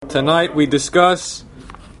Tonight we discuss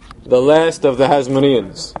the last of the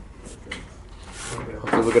Chachmonaim.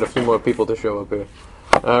 Hopefully we'll get a few more people to show up here.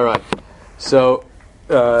 All right. So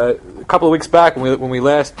a couple of weeks back when we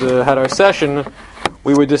last had our session,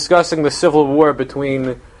 we were discussing the civil war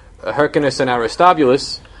between Hyrcanus and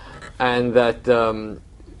Aristobulus, and that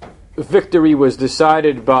victory was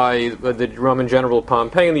decided by the Roman general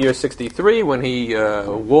Pompey in the year 63 when he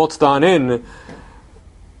waltzed on in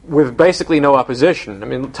with basically no opposition. I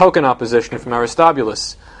mean, token opposition from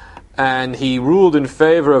Aristobulus. And he ruled in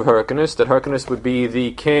favor of Hyrcanus, that Hyrcanus would be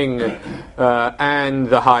the king and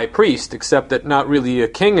the high priest, except that not really a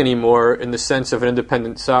king anymore in the sense of an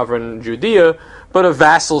independent sovereign Judea, but a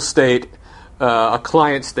vassal state, a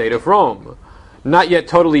client state of Rome. Not yet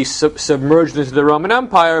totally submerged into the Roman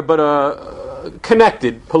Empire, but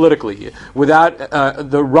connected politically, without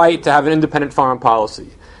the right to have an independent foreign policy.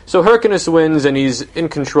 So Hyrcanus wins and he's in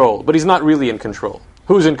control, but he's not really in control.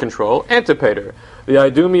 Who's in control? Antipater, the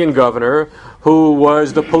Idumean governor, who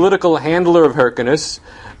was the political handler of Hyrcanus.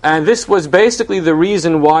 And this was basically the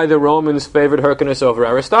reason why the Romans favored Hyrcanus over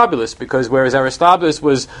Aristobulus, because whereas Aristobulus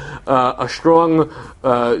was a strong,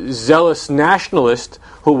 zealous nationalist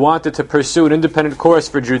who wanted to pursue an independent course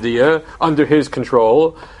for Judea under his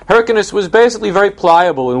control, Hyrcanus was basically very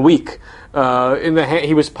pliable and weak.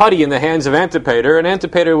 He was putty in the hands of Antipater, and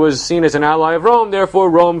Antipater was seen as an ally of Rome. Therefore,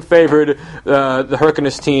 Rome favored the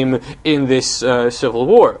Hyrcanus team in this civil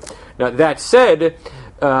war. Now, that said,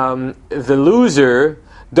 the loser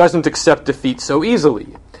doesn't accept defeat so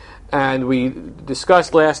easily. And we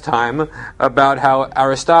discussed last time about how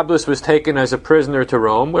Aristobulus was taken as a prisoner to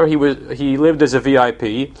Rome, where he lived as a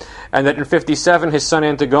VIP, and that in 57 his son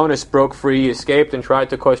Antigonus broke free, escaped, and tried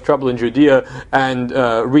to cause trouble in Judea and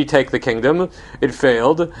retake the kingdom. It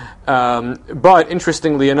failed. But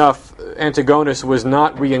interestingly enough, Antigonus was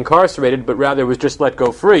not reincarcerated, but rather was just let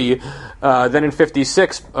go free. Then in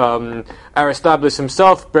 56, Aristobulus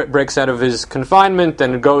himself breaks out of his confinement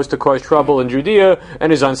and goes to cause trouble in Judea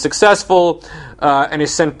and is unsuccessful, and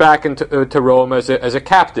is sent back to Rome as a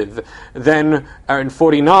captive. Then in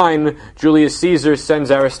 49, Julius Caesar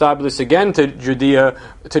sends Aristobulus again to Judea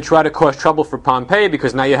to try to cause trouble for Pompey,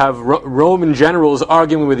 because now you have Roman generals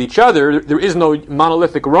arguing with each other. There is no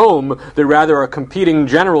monolithic Rome. There rather are competing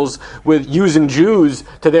generals with using Jews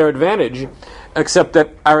to their advantage, except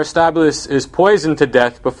that Aristobulus is poisoned to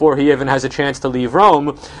death before he even has a chance to leave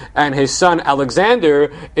Rome, and his son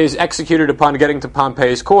Alexander is executed upon getting to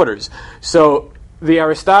Pompey's quarters. So the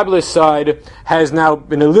Aristobulus side has now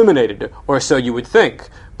been eliminated, or so you would think.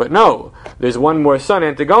 But no, there's one more son,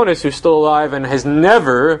 Antigonus, who's still alive and has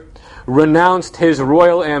never renounced his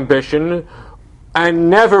royal ambition and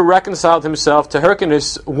never reconciled himself to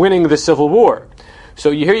Hyrcanus winning the civil war. So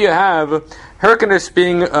here you have Hyrcanus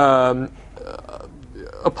being a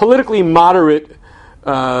politically moderate,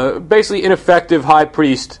 basically ineffective high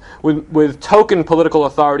priest with token political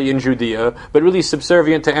authority in Judea, but really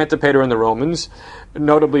subservient to Antipater and the Romans,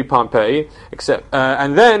 notably Pompey.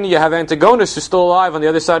 And then you have Antigonus, who's still alive on the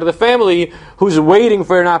other side of the family, who's waiting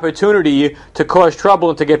for an opportunity to cause trouble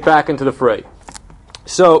and to get back into the fray.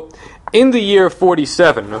 So, in the year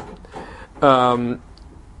 47,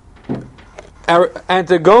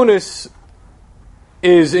 Antigonus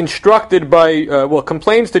is instructed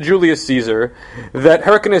complains to Julius Caesar that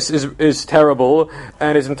Hyrcanus is terrible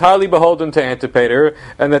and is entirely beholden to Antipater,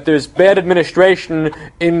 and that there's bad administration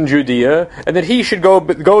in Judea, and that he should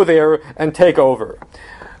go there and take over.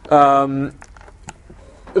 The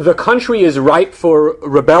country is ripe for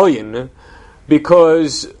rebellion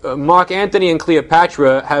because Mark Antony and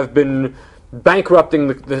Cleopatra have been bankrupting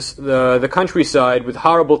the countryside with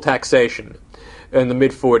horrible taxation in the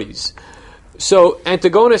mid-40s. So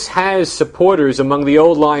Antigonus has supporters among the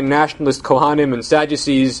old-line nationalist Kohanim and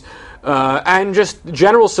Sadducees, and just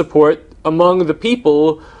general support among the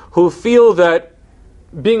people who feel that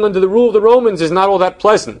being under the rule of the Romans is not all that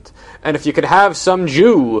pleasant. And if you could have some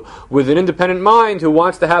Jew with an independent mind who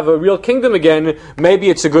wants to have a real kingdom again, maybe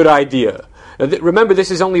it's a good idea. Remember,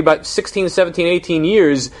 this is only about 16, 17, 18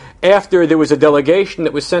 years after there was a delegation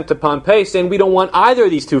that was sent to Pompey saying we don't want either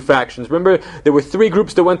of these two factions. Remember, there were three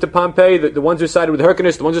groups that went to Pompey, the ones who sided with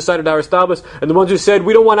Hyrcanus, the ones who sided with Aristobulus, and the ones who said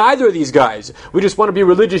we don't want either of these guys. We just want to be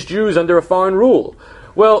religious Jews under a foreign rule.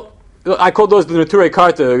 Well, I call those the Nature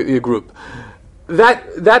Carta group.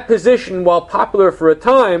 That position, while popular for a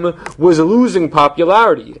time, was losing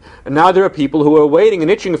popularity. And now there are people who are waiting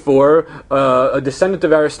and itching for a descendant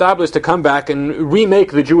of Aristobulus to come back and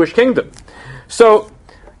remake the Jewish kingdom. So,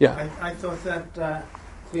 yeah. I thought that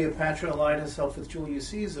Cleopatra allied herself with Julius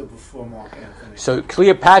Caesar before Mark Antony. So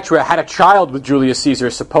Cleopatra had a child with Julius Caesar,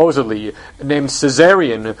 supposedly, named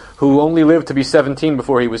Caesarion, who only lived to be 17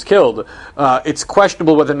 before he was killed. It's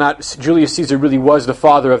questionable whether or not Julius Caesar really was the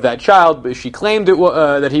father of that child, but she claimed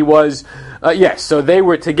that he was. Yes, so they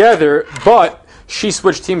were together, but she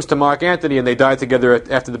switched teams to Mark Antony, and they died together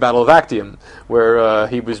after the Battle of Actium, where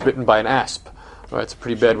he was bitten by an asp. Well, it's a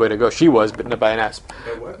pretty bad way to go. She was bitten by an asp.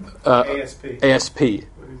 What? ASP. ASP.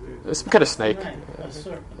 Some kind of snake.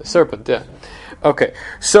 A serpent, yeah. Okay,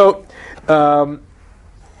 so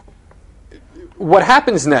what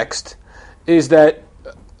happens next is that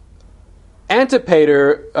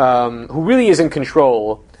Antipater, who really is in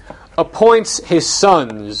control, appoints his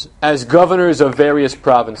sons as governors of various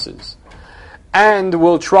provinces and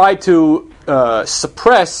will try to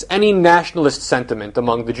suppress any nationalist sentiment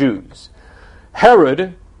among the Jews.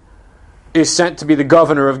 Herod is sent to be the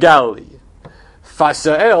governor of Galilee.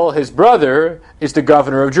 Phasael, his brother, is the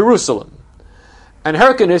governor of Jerusalem. And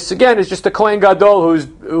Hyrcanus, again, is just a Kohen Gadol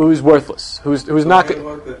who's worthless, who's not...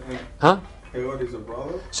 Herod is a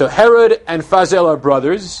brother? So Herod and Phasael are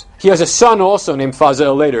brothers. He has a son also named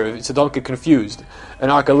Phasael later, so don't get confused. And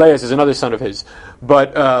Archelaus is another son of his.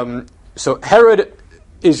 But, so Herod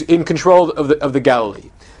is in control of the Galilee.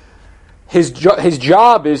 His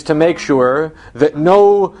job is to make sure that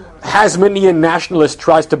no Hasmonean nationalist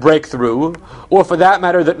tries to break through, or for that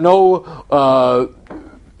matter, that no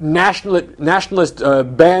nationalist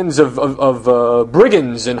bands of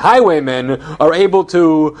brigands and highwaymen are able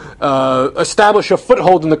to establish a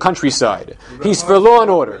foothold in the countryside. He's for law and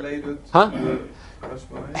order.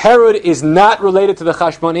 Herod is not related to the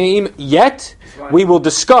Chachmonaim yet. We will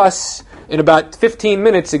discuss in about 15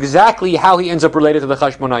 minutes exactly how he ends up related to the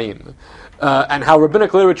Chachmonaim. And how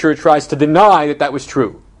rabbinic literature tries to deny that was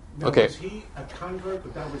true. Now, okay. Was he a convert,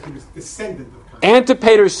 but he was descendant of converts?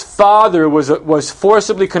 Antipater's father was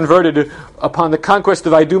forcibly converted upon the conquest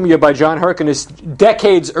of Idumea by John Hyrcanus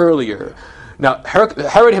decades earlier. Now,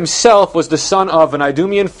 Herod himself was the son of an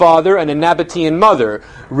Idumean father and a Nabatean mother,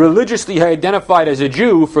 religiously identified as a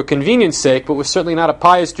Jew for convenience sake, but was certainly not a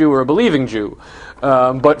pious Jew or a believing Jew.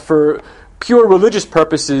 But for pure religious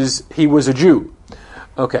purposes, he was a Jew.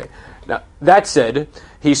 Okay. Now, that said,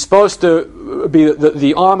 he's supposed to be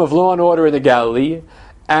the arm of law and order in the Galilee,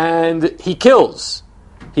 and he kills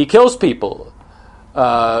people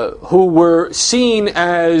who were seen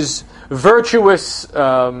as virtuous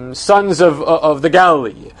sons of the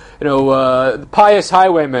Galilee. Pious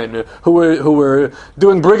highwaymen who were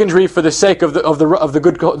doing brigandry for the sake of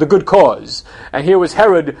the good cause. And here was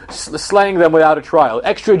Herod slaying them without a trial,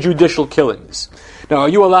 extrajudicial killings. Now, are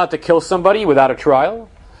you allowed to kill somebody without a trial?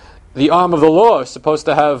 The arm of the law is supposed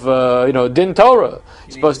to have, din Torah.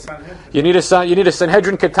 You need a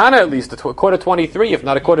Sanhedrin Katana at least, a quarter 23, if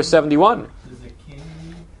not a quarter 71. Does the king?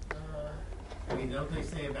 Don't they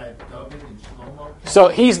say about David and Shlomo? So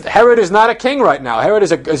Herod is not a king right now. Herod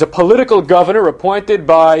is a political governor appointed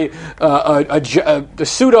by a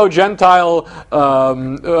pseudo-Gentile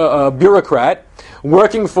bureaucrat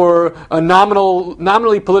working for a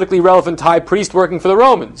nominally politically relevant high priest working for the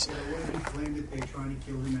Romans.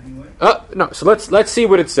 No, so let's see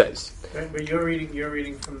what it says. But you're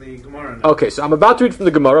reading from the Gemara now. Okay, so I'm about to read from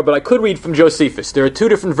the Gemara, but I could read from Josephus. There are two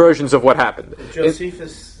different versions of what happened. But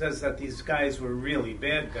Josephus says that these guys were really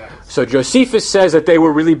bad guys. So Josephus says that they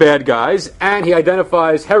were really bad guys, and he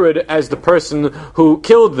identifies Herod as the person who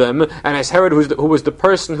killed them, and as Herod who was the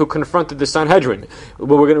person who confronted the Sanhedrin. When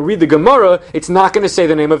we're going to read the Gemara, it's not going to say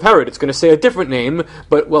the name of Herod. It's going to say a different name,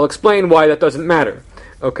 but we'll explain why that doesn't matter.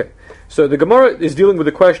 Okay. So the Gemara is dealing with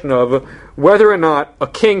the question of whether or not a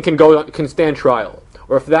king can stand trial,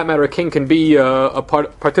 or if for that matter a king can be a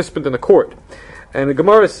participant in the court. And the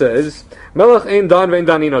Gemara says, "Melech ein dan vein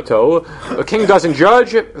daninoto." A king doesn't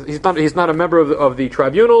judge; he's not a member of the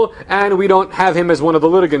tribunal, and we don't have him as one of the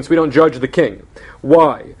litigants. We don't judge the king.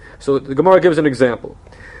 Why? So the Gemara gives an example.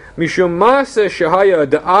 Mishum Masa Shahaya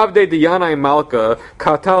Da'avde de Yanai Malka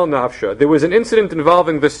Katal Nafsha. There was an incident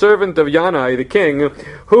involving the servant of Yanai, the king,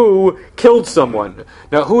 who killed someone.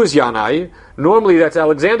 Now, who is Yanai? Normally that's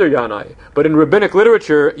Alexander Yanai. But in rabbinic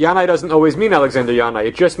literature, Yanai doesn't always mean Alexander Yanai.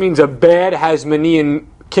 It just means a bad Hasmonean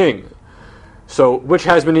king. So, which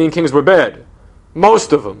Hasmonean kings were bad?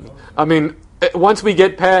 Most of them. I mean, once we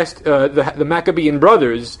get past the Maccabean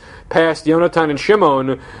brothers, past Yonatan and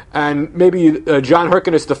Shimon, and maybe John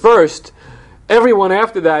Hyrcanus I, everyone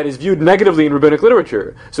after that is viewed negatively in rabbinic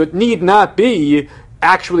literature. So it need not be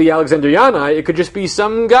actually Alexander Yanai. It could just be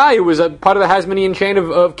some guy who was a part of the Hasmonean chain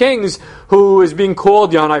of kings who is being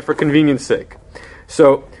called Yanai for convenience sake.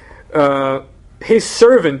 So his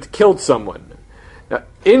servant killed someone. Now,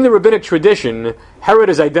 in the rabbinic tradition, Herod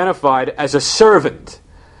is identified as a servant.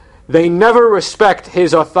 They never respect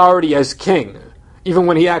his authority as king, even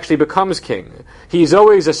when he actually becomes king. He's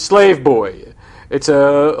always a slave boy. It's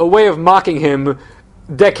a way of mocking him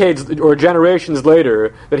decades or generations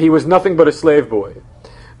later that he was nothing but a slave boy.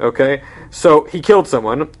 Okay, so he killed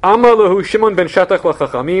someone. Amar lahu Shimon ben Shatach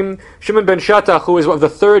lachachamim. Shimon ben Shatach, who is of the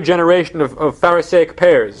third generation of Pharisaic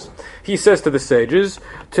pairs, he says to the sages,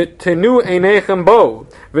 "Tenu einechem bo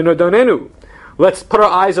v'nodonenu." Let's put our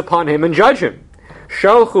eyes upon him and judge him.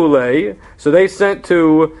 Shalchu lei. So they sent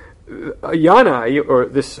to Yanai, or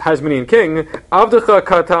this Hasmonean king, Avdecha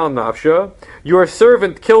katal nafsha. Your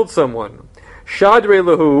servant killed someone. Shadre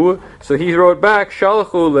lahu. So he wrote back,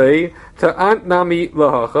 Shalchu lei ta'ant nami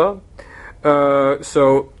lahacha.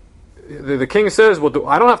 So the king says, well,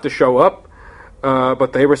 I don't have to show up.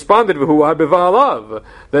 But they responded, V'hu biva'alav,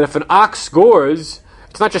 that if an ox scores,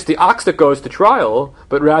 it's not just the ox that goes to trial,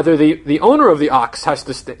 but rather the owner of the ox has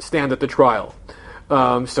to stand at the trial.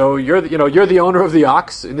 So you're the owner of the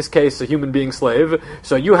ox, in this case a human being slave,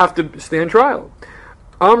 so you have to stand trial.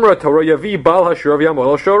 Amra Torah yavi bal hashur v'yamol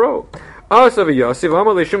al shoro. So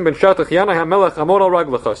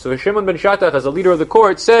Shimon ben Shatach, as a leader of the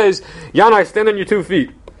court, says, Yanai, stand on your 2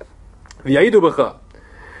 feet. V'ya'idu b'cha.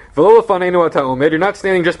 You're not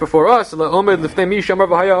standing just before us.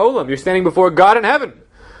 You're standing before God in heaven,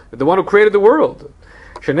 the one who created the world.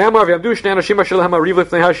 Because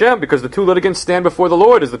the 2 litigants stand before the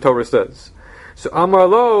Lord, as the Torah says. So Amar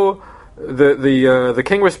lo, the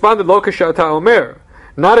king responded, Lo kashata omer,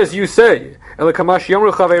 not as you say,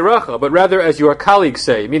 but rather as your colleagues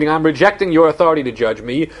say, meaning I'm rejecting your authority to judge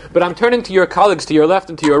me, but I'm turning to your colleagues to your left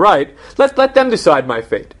and to your right. Let them decide my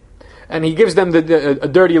fate. And he gives them a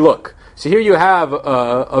dirty look. So here you have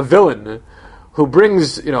a villain who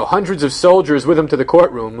brings hundreds of soldiers with him to the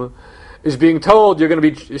courtroom, is being told you're going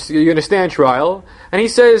to stand trial, and he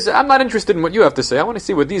says, I'm not interested in what you have to say. I want to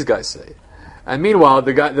see what these guys say. And meanwhile,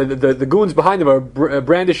 the goons behind him are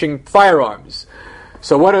brandishing firearms.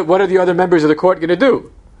 So what are the other members of the court going to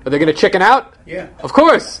do? Are they going to chicken out? Yeah. Of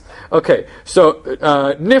course. Okay, so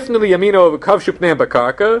Nifnali Yamino Kavshupnam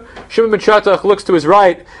Bakarka. Shimon ben Shatach looks to his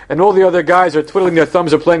right, and all the other guys are twiddling their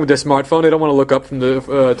thumbs or playing with their smartphone. They don't want to look up from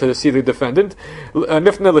to see the defendant.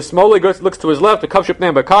 Nifnali Smoli looks to his left. The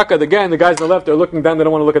Kavshupnam Bakarka. Again, the guys on the left are looking down. They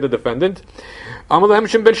don't want to look at the defendant. Amalahem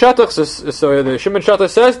Shimon ben Shatach. So the Shimon ben Shatach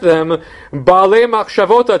says to them, Baalei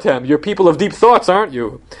machshavotatem. You're people of deep thoughts, aren't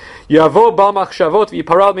you? Yavo bal machshavot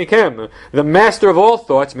v'yiparal mikem. The master of all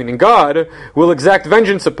thoughts, meaning God, will exact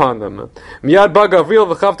vengeance upon them. Miyad ba Gavril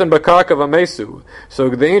v'chavtan bakarka v'mesu. So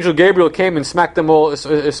the angel Gabriel came and smote them all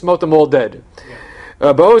dead.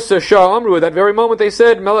 Ba'os shah amru. At that very moment they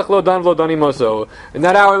said, Melech lo dan v'lo danimoso. In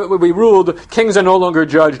that hour we ruled, kings are no longer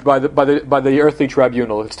judged by the earthly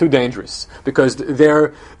tribunal. It's too dangerous because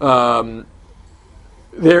their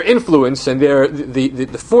influence and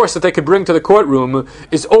the force that they could bring to the courtroom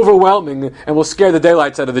is overwhelming and will scare the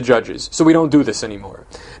daylights out of the judges. So we don't do this anymore.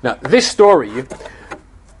 Now, this story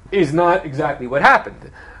is not exactly what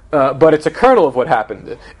happened, but it's a kernel of what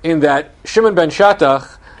happened, in that Shimon ben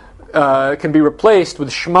Shatach can be replaced with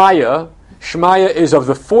Shmaya. Shmaya is of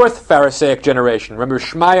the 4th Pharisaic generation. Remember,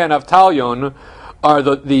 Shmaya and Avtalion are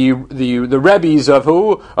the Rebbes of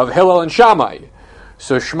who? Of Hillel and Shammai.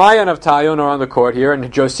 So Shmaya and Avtalion are on the court here,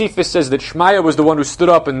 and Josephus says that Shmaya was the one who stood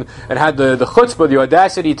up and had the chutzpah, the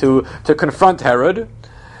audacity to confront Herod,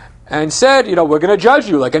 and said, we're going to judge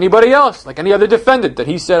you like anybody else, like any other defendant. That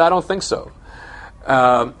he said, I don't think so.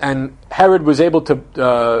 And Herod was able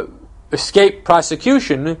to escape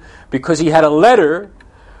prosecution because he had a letter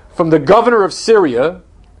from the governor of Syria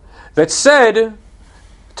that said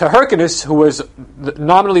to Hyrcanus, who was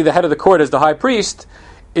nominally the head of the court as the high priest,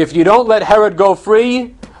 if you don't let Herod go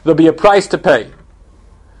free, there'll be a price to pay.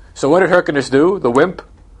 So what did Hyrcanus do, the wimp?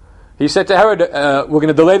 He said to Herod, we're going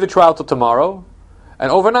to delay the trial till tomorrow, and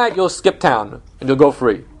overnight you'll skip town, and you'll go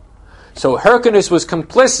free. So Hyrcanus was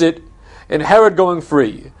complicit in Herod going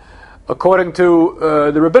free. According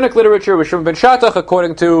to the rabbinic literature, it was Shimon ben Shatach.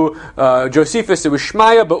 According to Josephus, it was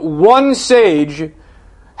Shmaya. But one sage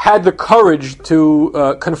had the courage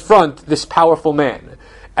to confront this powerful man.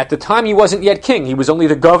 At the time, he wasn't yet king. He was only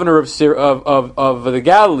the governor of the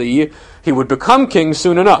Galilee. He would become king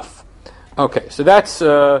soon enough. Okay, so that's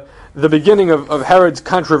the beginning of Herod's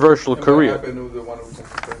controversial career.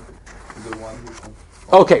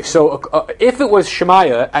 Okay, so if it was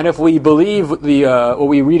Shemaiah, and if we believe what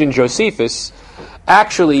we read in Josephus,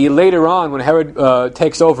 Actually, later on, when Herod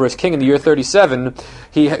takes over as king in the year 37,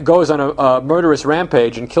 he goes on a murderous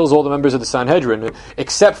rampage and kills all the members of the Sanhedrin,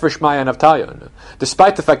 except for Shmaya and Avtalion,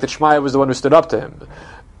 despite the fact that Shmaya was the one who stood up to him,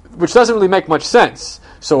 which doesn't really make much sense.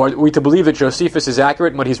 So are we to believe that Josephus is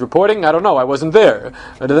accurate in what he's reporting? I don't know. I wasn't there.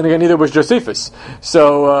 And then again, neither was Josephus.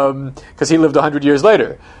 So, because he lived 100 years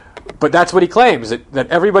later. But that's what he claims, that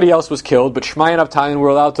everybody else was killed, but Shmaya and Avtalion were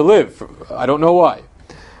allowed to live. I don't know why.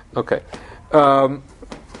 Okay.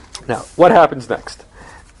 Now, what happens next?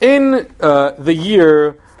 In the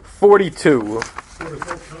year 42...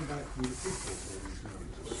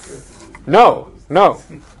 No.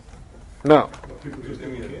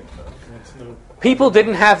 People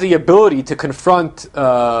didn't have the ability to confront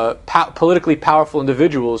politically powerful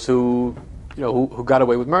individuals who got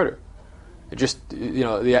away with murder. It just,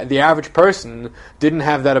 the average person didn't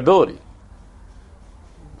have that ability.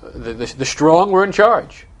 The strong were in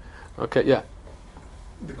charge. Okay, yeah.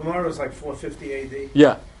 The Gemara was like 450 AD.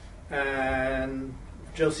 Yeah. And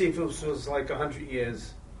Josephus was like 100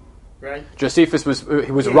 years, right? Josephus was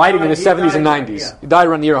writing in the 70s and 90s. Yeah. He died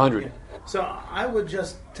around the year 100. Yeah. So I would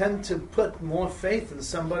just tend to put more faith in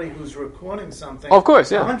somebody who's recording something. Of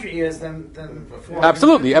course, yeah. 100 years than 450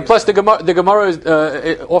 Absolutely, and plus the Gemara is,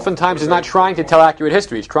 oftentimes is not trying to tell accurate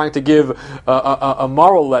history. It's trying to give a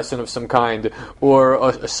moral lesson of some kind, or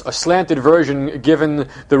a slanted version given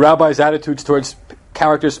the rabbi's attitudes towards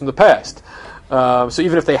characters from the past. So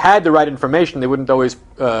even if they had the right information, they wouldn't always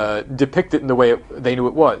depict it in the way they knew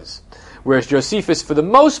it was. Whereas Josephus, for the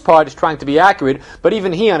most part, is trying to be accurate, but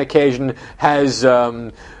even he, on occasion, has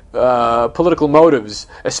political motives,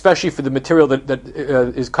 especially for the material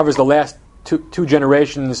that covers the last two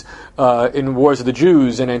generations in Wars of the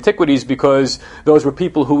Jews and Antiquities, because those were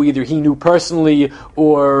people who either he knew personally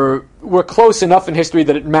or were close enough in history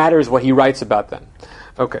that it matters what he writes about them.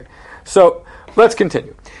 Okay, so let's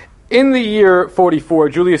continue. In the year 44,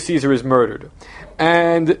 Julius Caesar is murdered.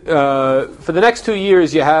 And for the next 2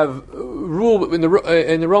 years, you have rule in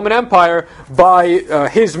the Roman Empire by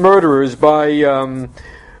his murderers, by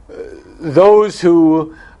those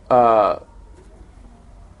who were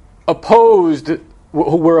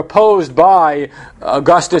opposed by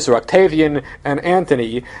Augustus or Octavian and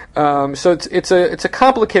Antony. So it's a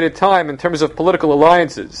complicated time in terms of political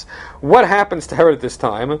alliances. What happens to Herod at this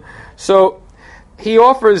time? So he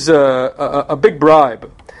offers a big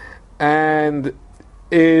bribe, and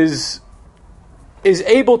is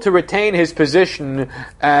able to retain his position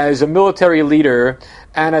as a military leader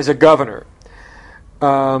and as a governor.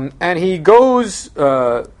 And he goes,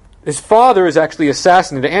 his father is actually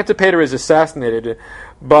assassinated. Antipater is assassinated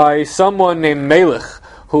by someone named Melech,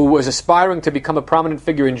 who was aspiring to become a prominent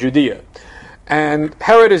figure in Judea. And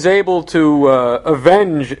Herod is able to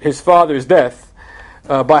avenge his father's death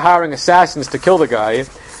by hiring assassins to kill the guy.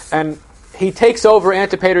 And he takes over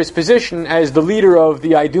Antipater's position as the leader of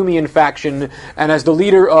the Idumean faction and as the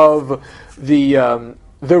leader of the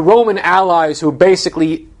Roman allies who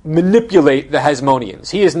basically manipulate the Hasmoneans.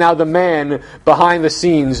 He is now the man behind the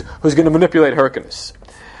scenes who's going to manipulate Hyrcanus.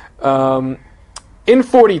 In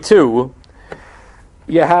 42,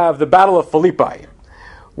 you have the Battle of Philippi,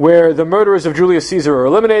 where the murderers of Julius Caesar are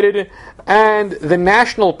eliminated, and the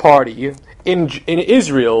National Party in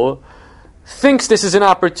Israel thinks this is an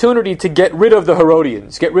opportunity to get rid of the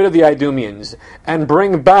Herodians, get rid of the Idumeans, and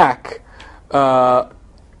bring back a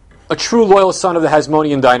true loyal son of the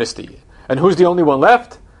Hasmonean dynasty. And who's the only one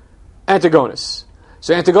left? Antigonus.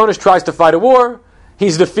 So Antigonus tries to fight a war.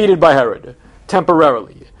 He's defeated by Herod,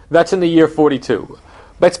 temporarily. That's in the year 42.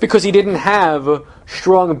 That's because he didn't have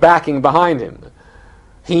strong backing behind him.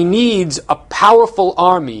 He needs a powerful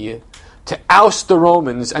army to oust the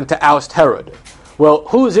Romans and to oust Herod. Well,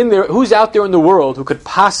 who's out there in the world who could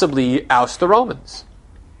possibly oust the Romans?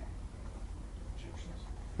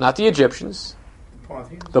 Not the Egyptians.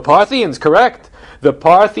 The Parthians, correct. The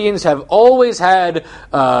Parthians have always had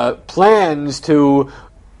plans to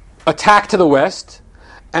attack to the west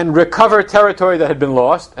and recover territory that had been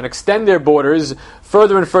lost and extend their borders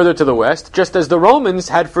further and further to the west, just as the Romans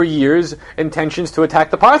had for years intentions to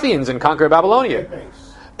attack the Parthians and conquer Babylonia.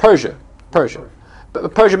 Persia,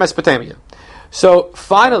 Mesopotamia. So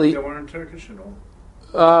finally, They weren't Turkish at all?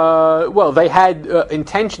 well, they had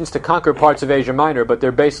intentions to conquer parts of Asia Minor, but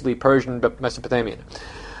they're basically Persian, Mesopotamian.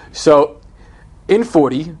 So in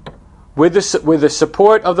 40, with the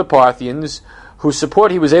support of the Parthians, whose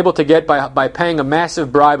support he was able to get by paying a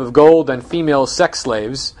massive bribe of gold and female sex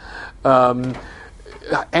slaves,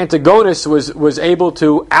 Antigonus was able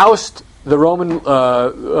to oust the Roman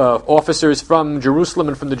officers from Jerusalem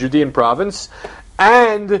and from the Judean province,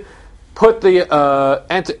 and put the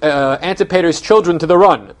Antipater's children to the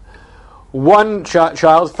run. One child,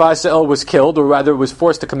 Phasael, was killed, or rather was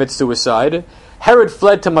forced to commit suicide. Herod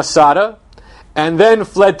fled to Masada, and then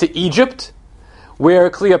fled to Egypt, where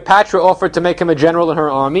Cleopatra offered to make him a general in her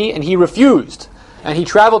army, and he refused. And he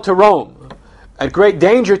traveled to Rome, at great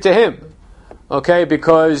danger to him, okay,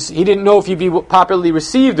 because he didn't know if he'd be popularly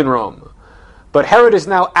received in Rome. But Herod is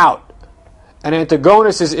now out, and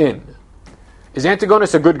Antigonus is in. Is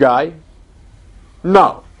Antigonus a good guy?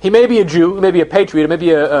 No. He may be a Jew, he may be a patriot, he may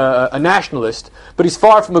be a nationalist, but he's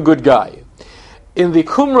far from a good guy. In the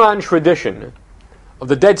Qumran tradition of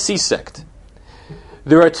the Dead Sea sect,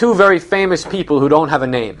 there are two very famous people who don't have a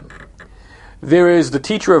name. There is the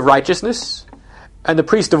teacher of righteousness and the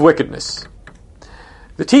priest of wickedness.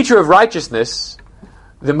 The teacher of righteousness,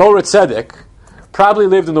 the Moreh Tzedek, probably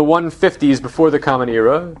lived in the 150s before the Common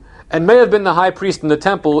Era, and may have been the high priest in the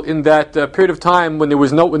temple in that period of time when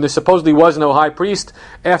there supposedly was no high priest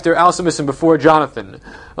after Alcimus and before Jonathan.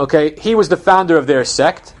 Okay, he was the founder of their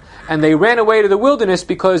sect, and they ran away to the wilderness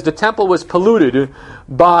because the temple was polluted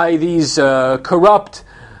by these corrupt,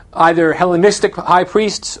 either Hellenistic high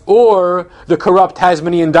priests or the corrupt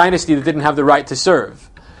Hasmonean dynasty that didn't have the right to serve.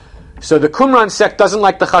 So the Qumran sect doesn't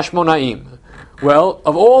like the Chachmonaim. Well,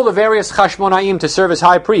 of all the various Chachmonaim to serve as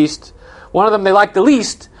high priest, one of them they liked the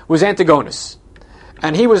least was Antigonus.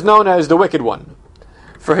 And he was known as the Wicked One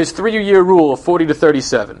for his 3-year rule of 40 to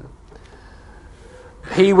 37.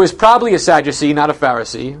 He was probably a Sadducee, not a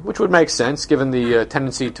Pharisee, which would make sense given the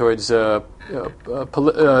tendency towards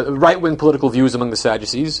right-wing political views among the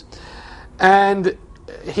Sadducees. And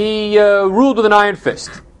he ruled with an iron fist.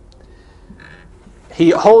 He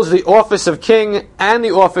holds the office of king and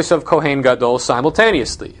the office of Kohen Gadol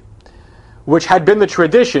simultaneously, which had been the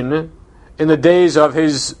tradition in the days of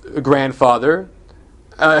his grandfather,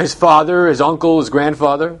 his father, his uncle, his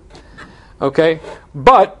grandfather. Okay?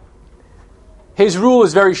 But his rule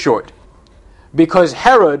is very short, because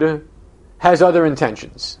Herod has other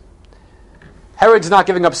intentions. Herod's not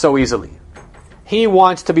giving up so easily. He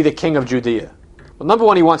wants to be the king of Judea. Well, number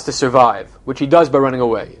one, he wants to survive, which he does by running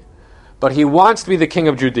away. But he wants to be the king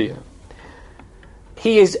of Judea.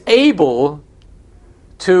 He is able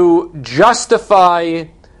to justify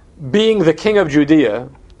being the king of Judea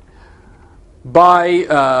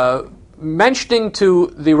by mentioning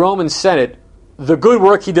to the Roman Senate the good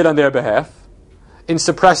work he did on their behalf in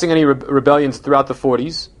suppressing any rebellions throughout the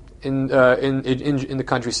 40s in the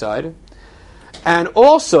countryside, and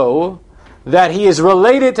also that he is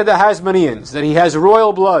related to the Hasmoneans, that he has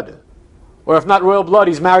royal blood. Or if not royal blood,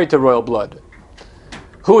 he's married to royal blood.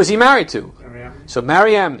 Who is he married to? Mariamne. So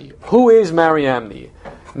Mariamne. Who is Mariamne?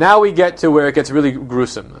 Now we get to where it gets really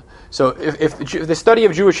gruesome. So if the study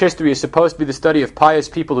of Jewish history is supposed to be the study of pious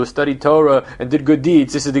people who studied Torah and did good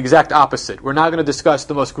deeds, this is the exact opposite. We're now going to discuss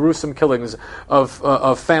the most gruesome killings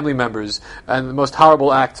of family members and the most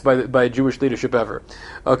horrible acts by Jewish leadership ever.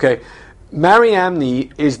 Okay,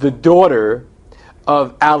 Mariamne is the daughter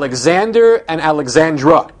of Alexander and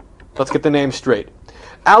Alexandra. Let's get the name straight.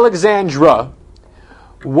 Alexandra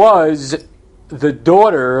was the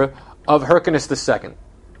daughter of Hyrcanus II.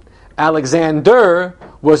 Alexander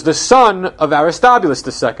was the son of Aristobulus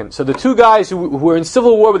II. So the two guys who were in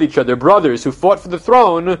civil war with each other, brothers who fought for the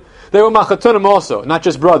throne, they were Machatunim also, not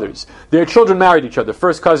just brothers. Their children married each other.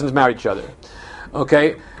 First cousins married each other.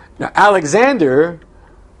 Okay? Now Alexander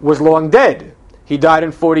was long dead. He died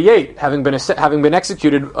in 48, having been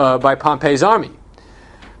executed by Pompey's army.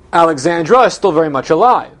 Alexandra is still very much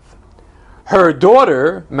alive. Her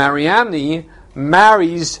daughter, Mariamne,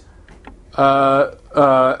 marries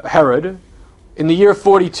Herod in the year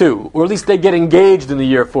 42, or at least they get engaged in the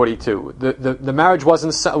year 42. The marriage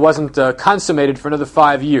wasn't consummated for another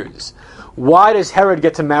 5 years. Why does Herod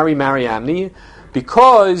get to marry Mariamne?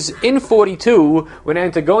 Because in 42, when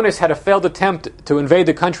Antigonus had a failed attempt to invade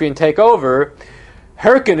the country and take over,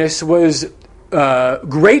 Hyrcanus was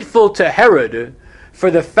grateful to Herod for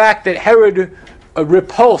the fact that Herod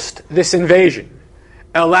repulsed this invasion,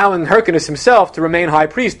 allowing Hyrcanus himself to remain high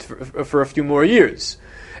priest for a few more years.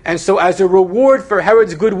 And so as a reward for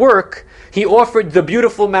Herod's good work, he offered the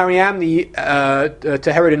beautiful Mariamne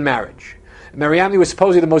to Herod in marriage. Mariamne was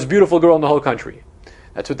supposedly the most beautiful girl in the whole country.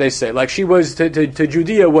 That's what they say. Like she was to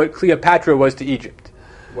Judea what Cleopatra was to Egypt.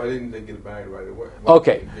 Why didn't they get married right away?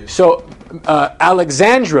 Okay, so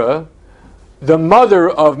Alexandra, the mother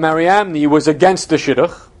of Mariamne, was against the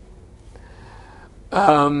shidduch,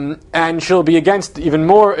 and she'll be against even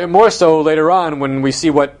more so later on when we see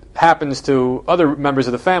what happens to other members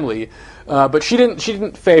of the family. But she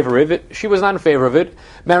didn't favor it. She was not in favor of it.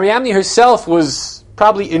 Mariamne herself was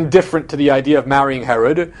probably indifferent to the idea of marrying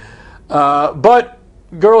Herod. But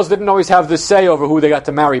girls didn't always have the say over who they got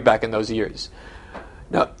to marry back in those years.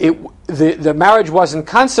 Now, the marriage wasn't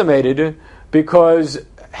consummated because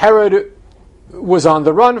Herod was on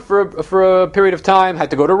the run for a period of time, had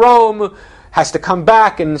to go to Rome, has to come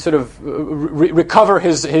back and sort of recover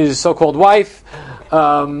his so-called wife.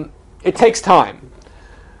 It takes time.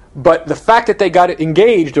 But the fact that they got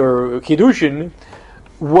engaged, or Kiddushin,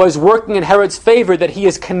 was working in Herod's favor, that he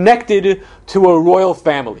is connected to a royal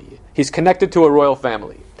family. He's connected to a royal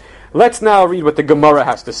family. Let's now read what the Gemara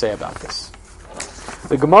has to say about this.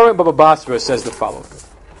 The Gemara in Baba Basra says the following.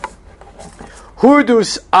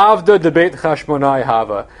 Hurdus avda de Beit Chachmonaim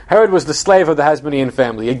hava. Herod was the slave of the Hasmonean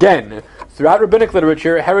family. Again, throughout rabbinic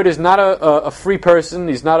literature, Herod is not a free person.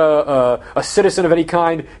 He's not a citizen of any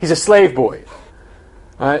kind. He's a slave boy.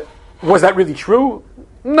 Was that really true?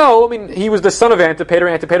 No. I mean, he was the son of Antipater.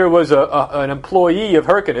 Antipater was an employee of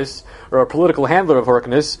Hyrcanus, or a political handler of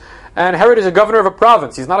Hyrcanus. And Herod is a governor of a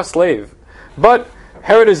province. He's not a slave. But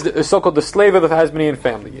Herod is so-called the slave of the Hasmonean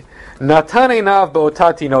family. Natane nav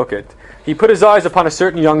ba'otat tinoket. He put his eyes upon a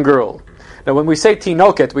certain young girl. Now, when we say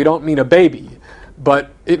tinoket, we don't mean a baby,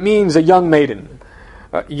 but it means a young maiden.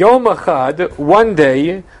 Yom achad, one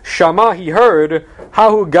day, Shama, he heard,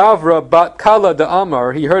 Hahu Gavra bat Kala de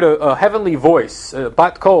Amar, he heard a heavenly voice,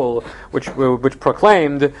 bat kol, which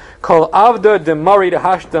proclaimed, Kol avda de marid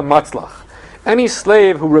hashda matzlach. Any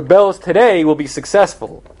slave who rebels today will be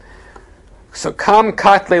successful. So kam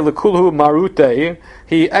katle lekulhu marute,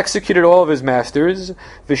 he executed all of his masters,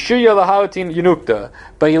 v'shirya lahautin yunukta,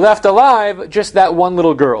 but he left alive just that one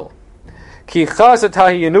little girl. Ki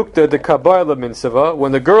chazatahi yunukta de kabar leminsava,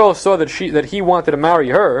 when the girl saw that he wanted to marry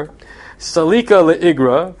her, salika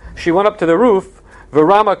leigra, she went up to the roof,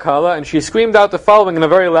 v'rama kala, and she screamed out the following in a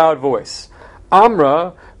very loud voice.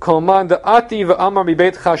 Amra, kolman da'ati v'amar mi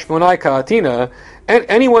beit Chachmonaim ka'atina, and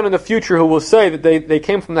anyone in the future who will say that they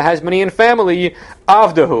came from the Hasmonean family,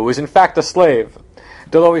 avdahu, is in fact a slave.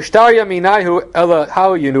 Delo ishtarya minayhu ela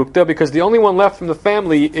hau yunukta, because the only one left from the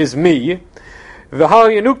family is me. V'hau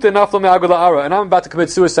yunukta naflo me'agula ara, and I'm about to commit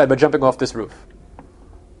suicide by jumping off this roof.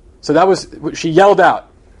 So that was, she yelled out.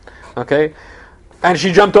 Okay? And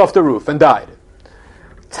she jumped off the roof and died.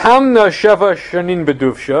 Tamna sheva shanin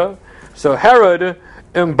beduvsha, so Herod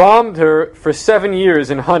embalmed her for 7 years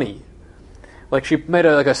in honey. Like she made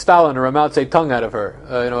a Stalin or a Mao Zedong out of her,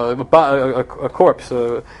 a corpse.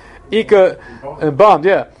 Ika embalmed,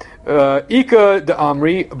 yeah. Ika de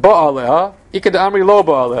Amri ba'aleha, Ika de Amri lo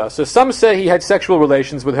ba'aleha. So some say he had sexual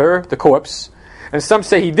relations with her, the corpse, and some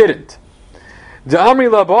say he didn't. De Amri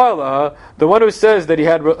la ba'aleha, the one who says that he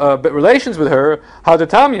had relations with her,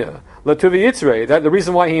 hadatamya la tuvi yitzrei, that the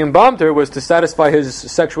reason why he embalmed her was to satisfy his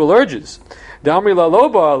sexual urges. De Amri la lo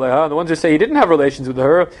ba'aleha, the ones who say he didn't have relations with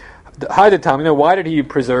her, why did he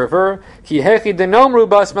preserve her? In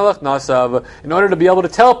order to be able to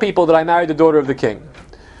tell people that I married the daughter of the king.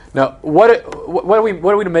 Now, what are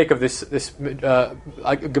we to make of this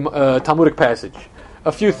Talmudic passage?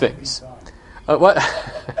 A few things. There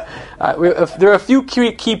are a few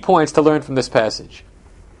key points to learn from this passage.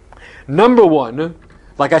 Number one,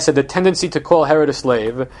 like I said, the tendency to call Herod a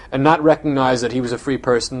slave and not recognize that he was a free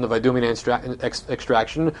person of Idumean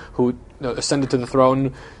extraction who ascended to the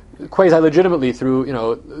throne quasi-legitimately through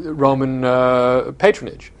Roman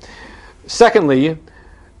patronage. Secondly,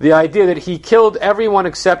 the idea that he killed everyone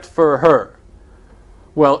except for her.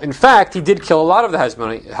 Well, in fact, he did kill a lot of the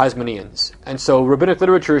Hasmoneans, and so rabbinic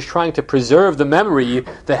literature is trying to preserve the memory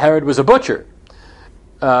that Herod was a butcher.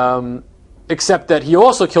 Except that he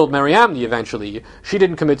also killed Mariamne eventually. She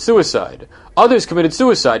didn't commit suicide. Others committed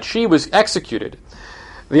suicide. She was executed.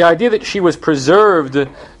 The idea that she was preserved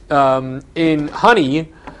in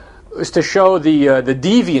honey is to show the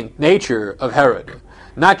deviant nature of Herod.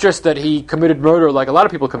 Not just that he committed murder like a lot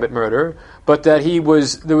of people commit murder, but that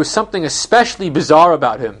there was something especially bizarre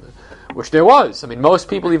about him, which there was. I mean, most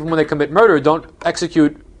people, even when they commit murder, don't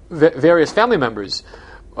execute various family members,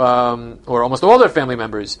 or almost all their family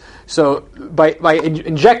members. So by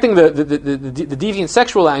injecting the deviant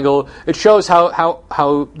sexual angle, it shows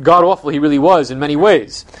how god-awful he really was in many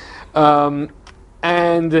ways. And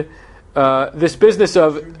this business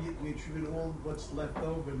of... We attribute all what's left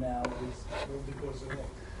over now is all because of that.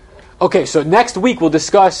 Okay, so next week we'll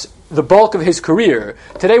discuss the bulk of his career.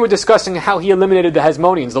 Today we're discussing how he eliminated the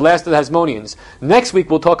Hasmoneans, the last of the Hasmoneans. Next week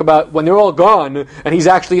we'll talk about when they're all gone and he's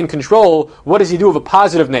actually in control, what does he do of a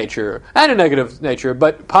positive nature and a negative nature,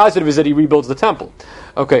 but positive is that he rebuilds the temple.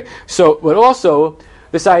 Okay, so, but also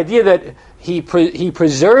this idea that he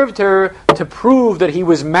preserved her to prove that he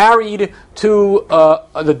was married to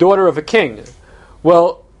the daughter of a king.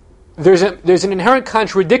 Well, there's an inherent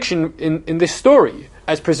contradiction in this story,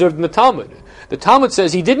 as preserved in the Talmud. The Talmud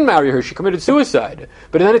says he didn't marry her; she committed suicide.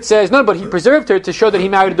 But then it says no, but he preserved her to show that he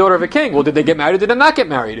married a daughter of a king. Well, did they get married or did they not get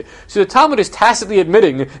married? So the Talmud is tacitly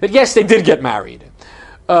admitting that yes, they did get married.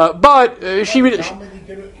 But she You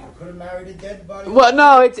could have married a dead body. well,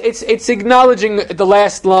 no, it's acknowledging the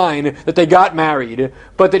last line that they got married,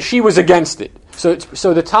 but that she was against it. So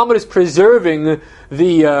the Talmud is preserving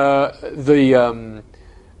the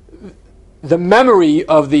memory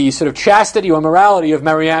of the sort of chastity or morality of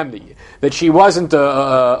Mariamne. That she wasn't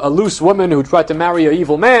a loose woman who tried to marry an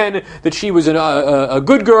evil man. That she was a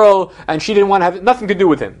good girl, and she didn't want to have nothing to do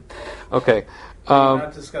with him. Okay. We're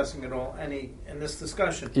not discussing at all any in this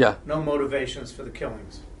discussion. Yeah. No motivations for the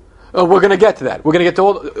killings. We're going to get to that. We're going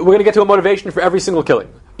to get to a motivation for every single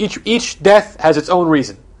killing. Each death has its own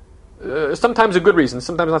reason. Sometimes a good reason,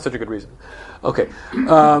 sometimes not such a good reason. Okay.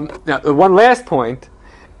 Now, the one last point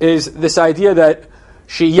is this idea that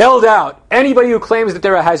she yelled out, anybody who claims that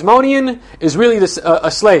they're a Hasmonean is really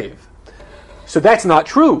a slave. So that's not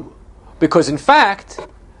true, because in fact,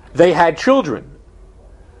 they had children.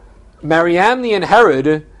 Mariamne and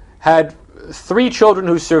Herod had 3 children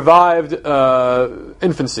who survived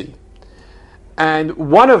infancy. And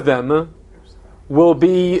one of them will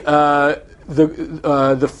be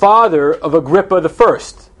the father of Agrippa the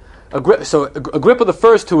First. So Agrippa the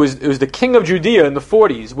First, who was the king of Judea in the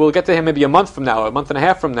 40s, we'll get to him maybe a month and a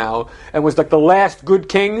half from now, and was like the last good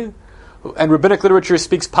king, and rabbinic literature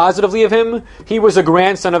speaks positively of him. He was a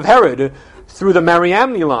grandson of Herod through the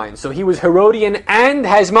Mariamne line, so he was Herodian and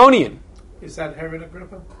Hasmonean. Is that Herod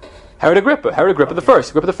Agrippa? Herod Agrippa the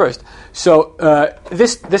First. So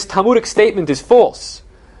this Talmudic statement is false.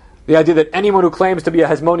 The idea that anyone who claims to be a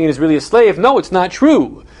Hasmonean is really a slave, no, it's not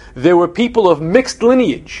true. There were people of mixed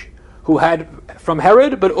lineage who had from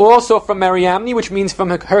Herod, but also from Mariamne, which means from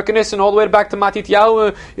Hyrcanus and all the way back to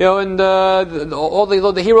Matityahu, and all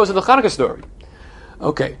the heroes of the Hanukkah story.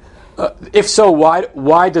 Okay, if so,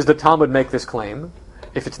 why does the Talmud make this claim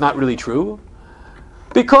if it's not really true?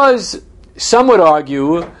 Because some would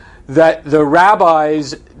argue that the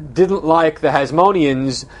rabbis didn't like the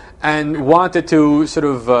Hasmoneans and wanted to sort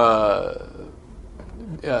of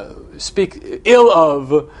speak ill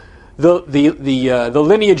of the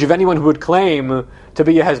lineage of anyone who would claim to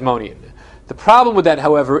be a Hasmonean. The problem with that,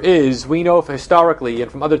 however, is we know historically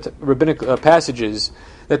and from other rabbinic passages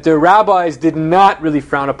that the rabbis did not really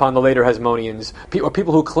frown upon the later Hasmoneans or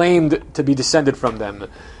people who claimed to be descended from them.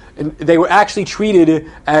 And they were actually treated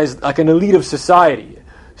as like an elite of society.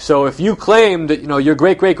 So if you claimed that your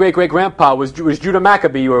great grandpa was Judah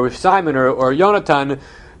Maccabee or Simon or Yonatan,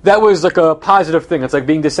 that was like a positive thing. It's like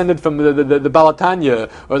being descended from the Balatanya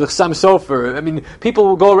or the Chassam Sofer. I mean, people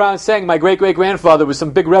will go around saying my great grandfather was some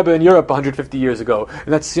big rebbe in Europe 150 years ago,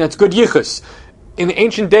 and that's good yichus. In the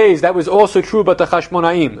ancient days, that was also true about the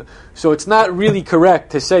Chachmonaim. So it's not really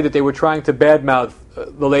correct to say that they were trying to badmouth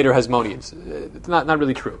the later Hasmoneans. It's not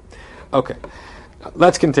really true. Okay,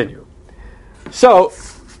 let's continue. So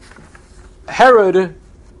Herod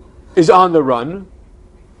is on the run.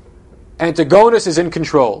 Antigonus is in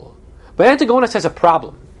control. But Antigonus has a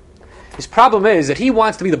problem. His problem is that he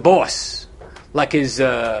wants to be the boss. Like his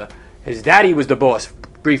daddy was the boss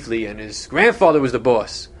briefly, and his grandfather was the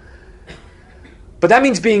boss. But that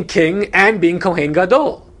means being king and being Kohen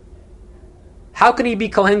Gadol. How can he be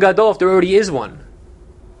Kohen Gadol if there already is one?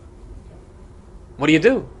 What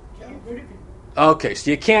do? Okay,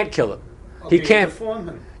 so you can't kill him. He can't. Deform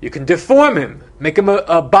him. You can deform him, make him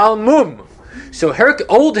a Baal Mum. So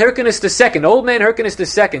old Hyrcanus II, old man Hyrcanus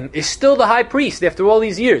II, is still the high priest after all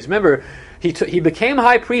these years. Remember, he became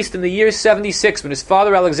high priest in the year 76 when his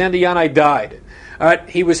father Alexander Yanai died. All right,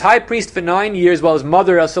 he was high priest for 9 years while his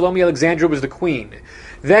mother Salome Alexandra was the queen.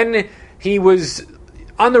 Then he was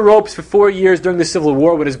on the ropes for 4 years during the Civil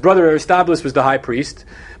War when his brother Aristobulus was the high priest.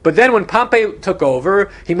 But then when Pompey took over,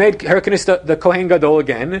 he made Hyrcanus the Kohen Gadol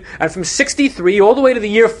again. And from 63 all the way to the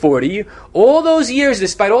year 40, all those years,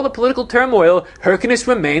 despite all the political turmoil, Hyrcanus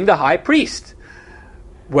remained the high priest.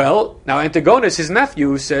 Well, now Antigonus, his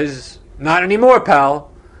nephew, says, not anymore,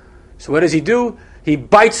 pal. So what does he do? He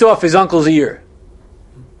bites off his uncle's ear.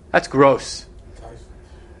 That's gross.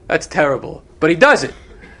 That's terrible. But he does it.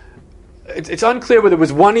 It's unclear whether it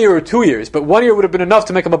was 1 year or 2 years, but 1 year would have been enough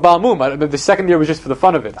to make him a Baal Mum. The second year was just for the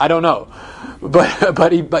fun of it. I don't know.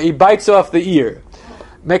 But he bites off the ear,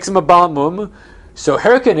 makes him a Baal Mum. So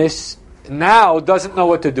Hyrcanus now doesn't know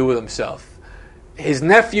what to do with himself. His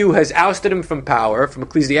nephew has ousted him from power, from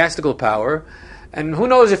ecclesiastical power, and who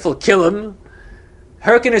knows if he'll kill him.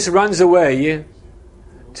 Hyrcanus runs away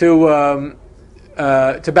to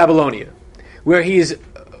Babylonia, where he's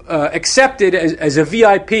accepted as a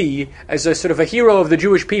VIP, as a sort of a hero of the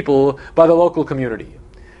Jewish people by the local community.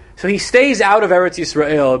 So he stays out of Eretz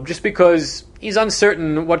Yisrael just because he's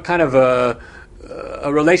uncertain what kind of a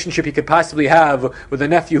relationship he could possibly have with a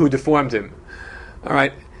nephew who deformed him. All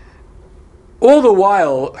right. All the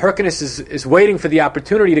while, Hyrcanus is waiting for the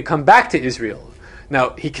opportunity to come back to Israel.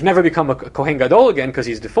 Now, he can never become a Kohen Gadol again because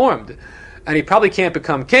he's deformed. And he probably can't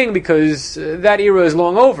become king because that era is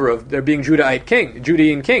long over of there being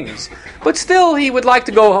Judean kings. But still, he would like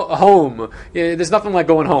to go home. There's nothing like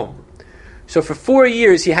going home. So for 4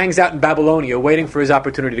 years, he hangs out in Babylonia waiting for his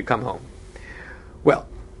opportunity to come home. Well,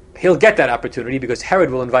 he'll get that opportunity because Herod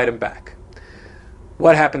will invite him back.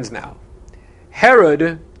 What happens now?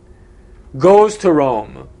 Herod goes to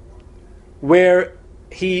Rome, where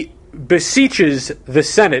he beseeches the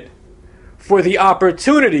Senate for the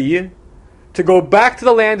opportunity to go back to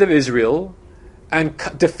the land of Israel and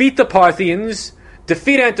defeat the Parthians,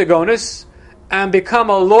 defeat Antigonus, and become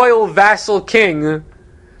a loyal vassal king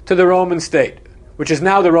to the Roman state, which is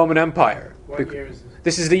now the Roman Empire. What year is this?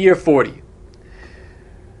 This is the year 40.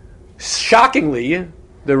 Shockingly,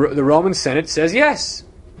 the Roman Senate says yes.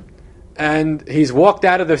 And he's walked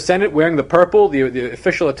out of the Senate wearing the purple, the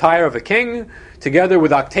official attire of a king, together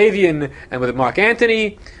with Octavian and with Mark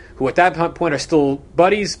Antony, who at that point are still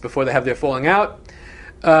buddies before they have their falling out.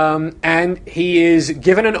 And he is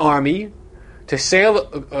given an army to sail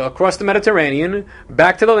across the Mediterranean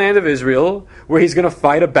back to the land of Israel, where he's going to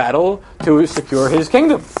fight a battle to secure his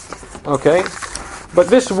kingdom. Okay? But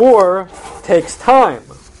this war takes time.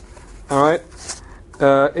 All right?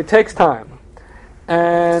 It takes time.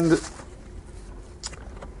 And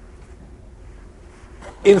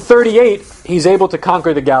in 38, he's able to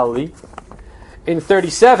conquer the Galilee. In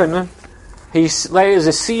 37, he lays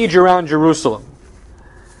a siege around Jerusalem.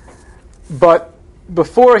 But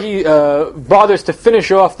before he bothers to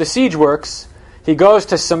finish off the siege works, he goes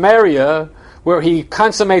to Samaria, where he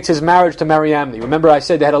consummates his marriage to Mariamne. Remember, I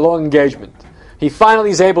said they had a long engagement. He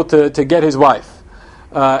finally is able to get his wife.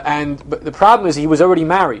 But the problem is he was already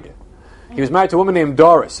married. He was married to a woman named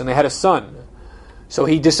Doris, and they had a son. So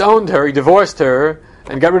he disowned her, he divorced her,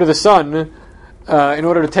 and got rid of the son in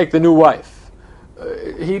order to take the new wife.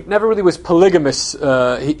 He never really was polygamous.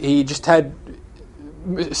 He just had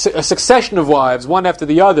a succession of wives, one after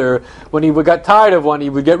the other. When he got tired of one, he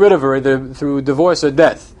would get rid of her either through divorce or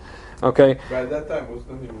death. Okay. But at that time, was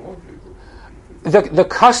not even more people. The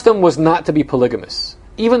custom was not to be polygamous,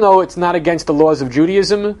 even though it's not against the laws of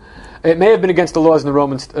Judaism. It may have been against the laws in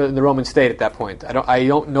the Roman state at that point. I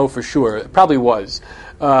don't know for sure. It probably was.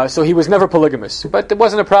 So he was never polygamous, but it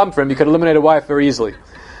wasn't a problem for him. He could eliminate a wife very easily.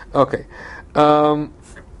 Okay.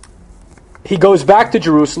 He goes back to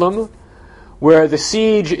Jerusalem, where the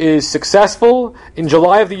siege is successful. In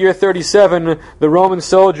July of the year 37, the Roman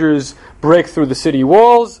soldiers break through the city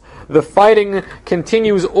walls. The fighting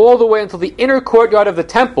continues all the way until the inner courtyard of the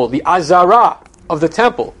temple, the Azara of the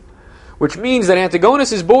temple, which means that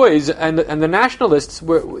Antigonus's boys and the nationalists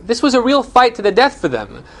this was a real fight to the death for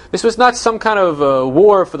them. This was not some kind of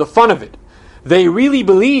war for the fun of it. They really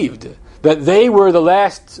believed that they were the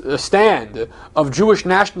last stand of Jewish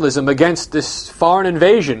nationalism against this foreign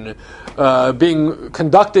invasion being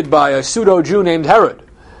conducted by a pseudo-Jew named Herod.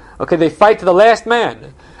 Okay, they fight to the last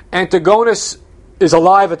man. Antigonus is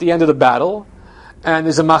alive at the end of the battle, and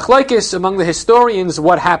there's a machlokes among the historians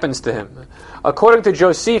what happens to him. According to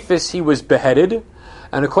Josephus, he was beheaded,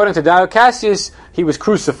 and according to Dio Cassius, he was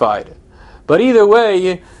crucified. But either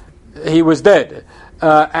way, he was dead.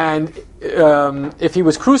 And if he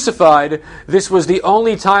was crucified, this was the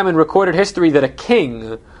only time in recorded history that a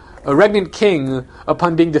regnant king,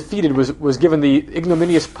 upon being defeated, was given the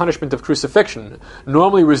ignominious punishment of crucifixion,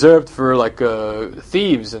 normally reserved for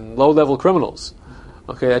thieves and low-level criminals.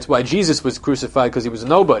 Okay, that's why Jesus was crucified, because he was a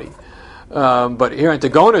nobody. But here,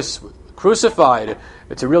 Antigonus crucified.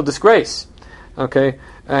 It's a real disgrace. Okay,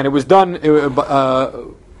 and it was done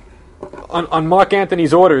on Mark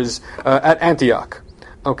Antony's orders at Antioch.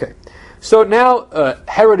 Okay, so now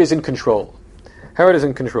Herod is in control. Herod is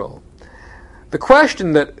in control. The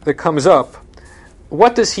question that comes up,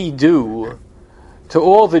 what does he do to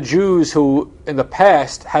all the Jews who in the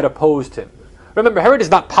past had opposed him? Remember, Herod is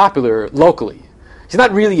not popular locally. He's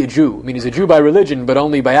not really a Jew. I mean, he's a Jew by religion, but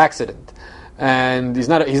only by accident. And he's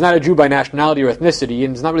not a Jew by nationality or ethnicity,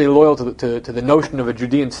 and he's not really loyal to the notion of a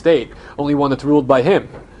Judean state, only one that's ruled by him.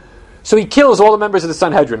 So he kills all the members of the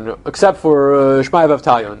Sanhedrin, except for Shmai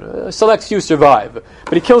Avtalyon. A select few survive,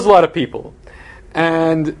 but he kills a lot of people.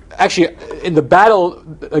 And actually, in the battle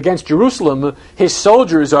against Jerusalem, his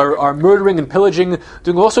soldiers are murdering and pillaging,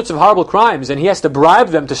 doing all sorts of horrible crimes, and he has to bribe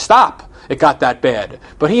them to stop. It got that bad.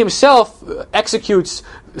 But he himself executes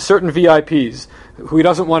certain VIPs who he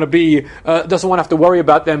doesn't want to be, doesn't want to have to worry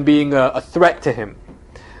about them being a threat to him.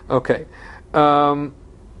 Okay.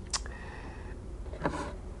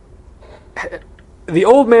 The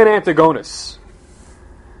old man Antigonus,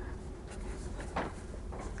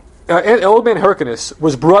 old man Hyrcanus,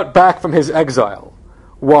 was brought back from his exile.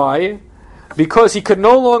 Why? Because he could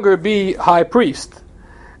no longer be high priest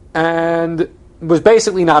and was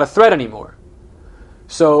basically not a threat anymore.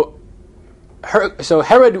 So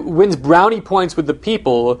Herod wins brownie points with the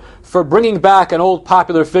people for bringing back an old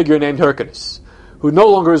popular figure named Hyrcanus, who no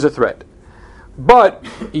longer is a threat. But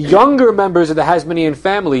younger members of the Hasmonean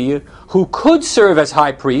family who could serve as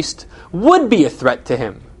high priest would be a threat to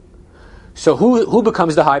him. So who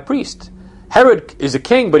becomes the high priest? Herod is a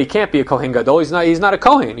king, but he can't be a Kohen Gadol. He's not a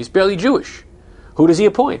Kohen. He's barely Jewish. Who does he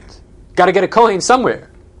appoint? Got to get a Kohen somewhere.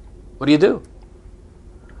 What do?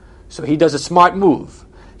 So he does a smart move.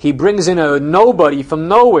 He brings in a nobody from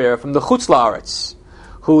nowhere, from the Chutz La'aretz,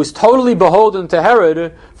 who is totally beholden to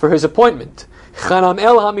Herod for his appointment.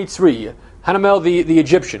 Hanamel HaMitzri, Hanamel the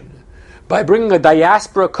Egyptian. By bringing a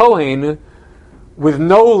diaspora Kohen with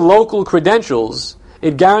no local credentials,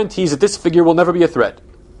 it guarantees that this figure will never be a threat.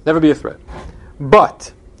 Never be a threat.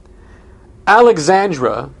 But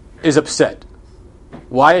Alexandra is upset.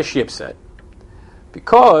 Why is she upset?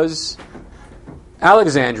 Because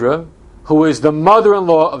Alexandra, who is the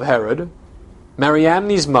mother-in-law of Herod,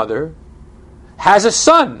 Mariamne's mother, has a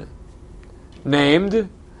son named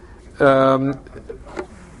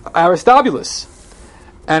Aristobulus.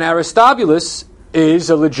 And Aristobulus is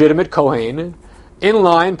a legitimate Kohen, in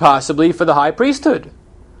line possibly for the high priesthood.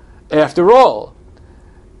 After all,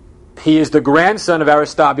 he is the grandson of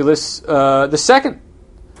Aristobulus II,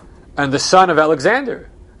 and the son of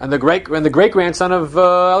Alexander, and the great grandson of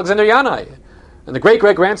Alexander Yanai, and the great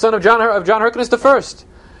grandson of John Hyrcanus I.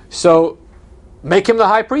 So, make him the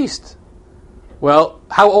high priest. Well,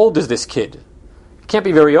 how old is this kid? He can't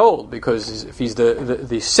be very old, because if he's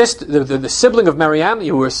the sibling of Mariamne,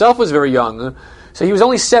 who herself was very young, so he was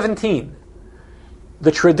only 17.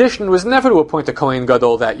 The tradition was never to appoint a Kohen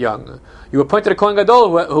Gadol that young. You appointed a Kohen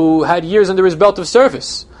Gadol who had years under his belt of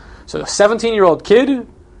service. So a 17-year-old kid,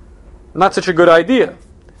 not such a good idea.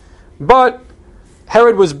 But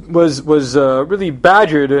Herod was really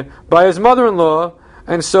badgered by his mother-in-law,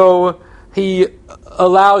 and so he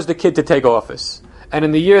allows the kid to take office. And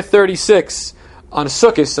in the year 36, on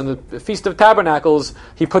Sukkot, on the Feast of Tabernacles,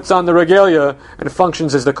 he puts on the regalia and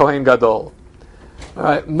functions as the Kohen Gadol.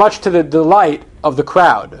 Much to the delight of the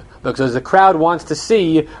crowd, because the crowd wants to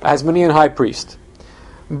see a Hasmonean high priest.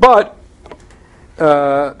 But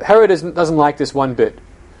Herod doesn't like this one bit,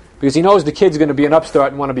 because he knows the kid's going to be an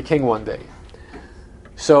upstart and want to be king one day.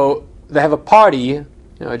 So they have a party,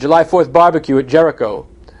 a July 4th barbecue at Jericho,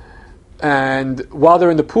 and while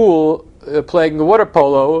they're in the pool playing the water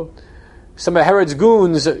polo, some of Herod's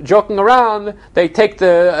goons joking around, they take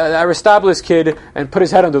the Aristobulus kid and put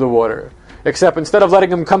his head under the water. Except instead of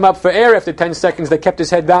letting him come up for air after 10 seconds, they kept his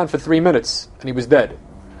head down for 3 minutes, and he was dead.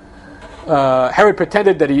 Herod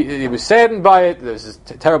pretended that he was saddened by it. This is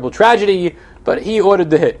a terrible tragedy, but he ordered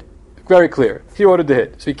the hit. Very clear. He ordered the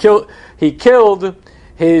hit. So he killed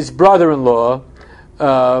his brother-in-law,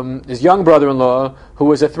 his young brother-in-law, who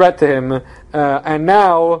was a threat to him, and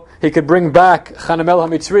now he could bring back Hanamel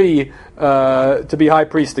HaMitzri to be high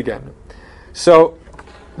priest again. So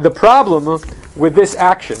the problem with this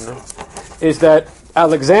action is that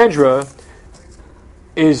Alexandra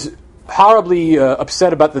is horribly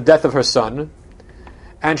upset about the death of her son,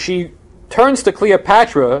 and she turns to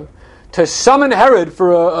Cleopatra to summon Herod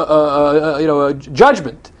for a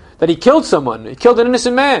judgment that he killed someone, he killed an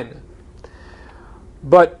innocent man.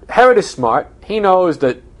 But Herod is smart. He knows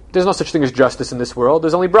that there's no such thing as justice in this world.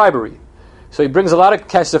 There's only bribery. So he brings a lot of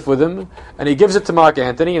kesef with him, and he gives it to Mark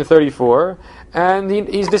Antony in 34, and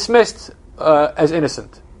he's dismissed as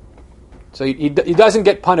innocent. So he doesn't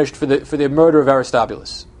get punished for the murder of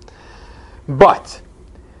Aristobulus. But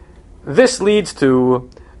this leads to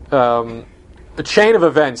a chain of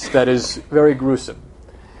events that is very gruesome.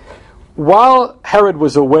 While Herod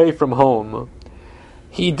was away from home,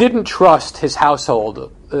 he didn't trust his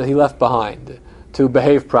household that he left behind to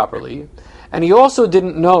behave properly, and he also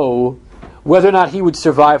didn't know whether or not he would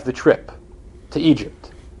survive the trip to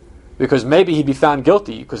Egypt, because maybe he'd be found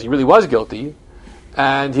guilty, because he really was guilty,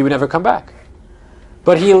 and he would never come back.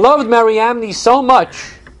 But he loved Mariamne so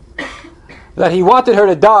much that he wanted her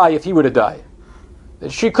to die if he were to die.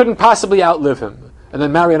 that she couldn't possibly outlive him and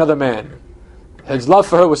then marry another man. His love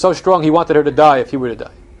for her was so strong he wanted her to die if he were to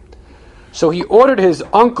die. So he ordered his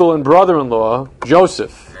uncle and brother-in-law,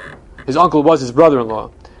 Joseph, his uncle was his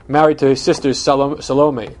brother-in-law, married to his sister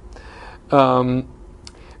Salome,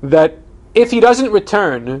 that if he doesn't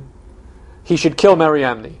return, he should kill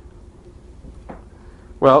Mariamne.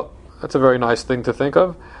 Well, that's a very nice thing to think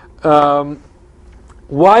of.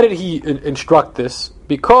 Why did he instruct this?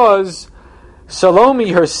 Because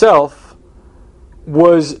Salome herself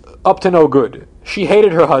was up to no good. She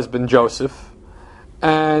hated her husband, Joseph,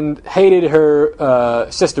 and hated her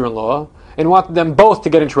sister-in-law, and wanted them both to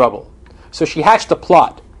get in trouble. So she hatched a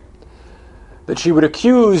plot that she would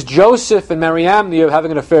accuse Joseph and Mariamne of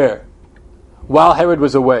having an affair while Herod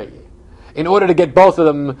was away, in order to get both of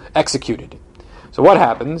them executed. So what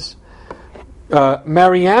happens?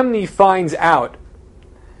 Mariamne finds out.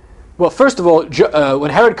 Well, first of all, when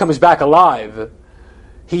Herod comes back alive,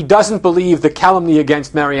 he doesn't believe the calumny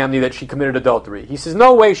against Mariamne that she committed adultery. He says,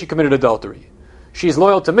 no way she committed adultery. She's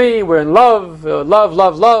loyal to me, we're in love,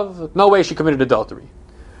 love. No way she committed adultery.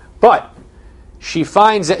 But he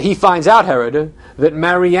finds out, Herod, that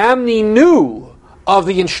Mariamne knew of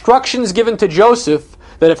the instructions given to Joseph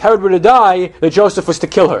that if Herod were to die, that Joseph was to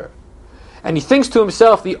kill her. And he thinks to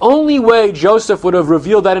himself, the only way Joseph would have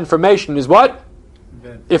revealed that information is what?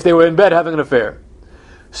 If they were in bed having an affair.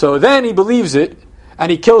 So then he believes it,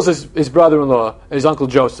 and he kills his brother-in-law, his uncle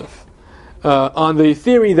Joseph, on the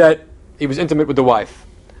theory that he was intimate with the wife.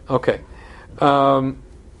 Okay.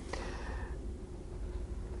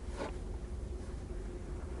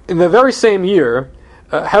 In the very same year,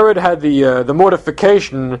 Herod had the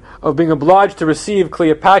mortification of being obliged to receive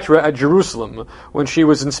Cleopatra at Jerusalem when she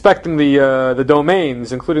was inspecting the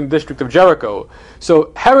domains, including the district of Jericho.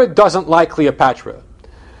 So Herod doesn't like Cleopatra.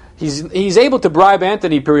 He's able to bribe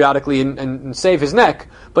Antony periodically and save his neck,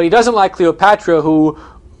 but he doesn't like Cleopatra, who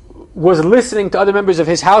was listening to other members of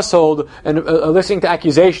his household and listening to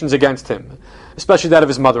accusations against him, especially that of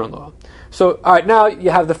his mother-in-law. So, all right, now you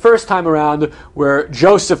have the first time around where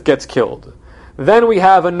Joseph gets killed. Then we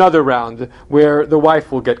have another round where the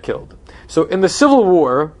wife will get killed. So in the civil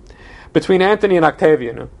war between Antony and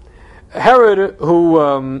Octavian, Herod,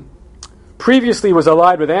 who previously was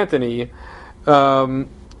allied with Antony,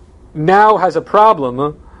 now has a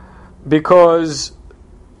problem because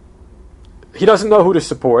he doesn't know who to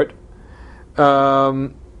support.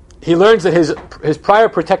 He learns that his prior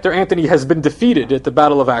protector Antony has been defeated at the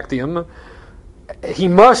Battle of Actium. He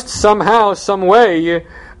must somehow, some way,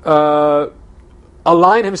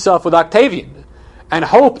 align himself with Octavian and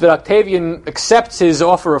hope that Octavian accepts his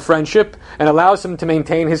offer of friendship and allows him to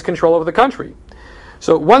maintain his control over the country.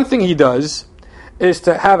 So one thing he does is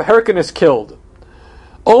to have Hyrcanus killed.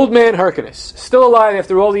 Old man Hyrcanus, still alive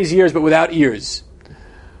after all these years but without ears.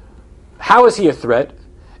 How is he a threat?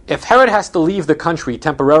 If Herod has to leave the country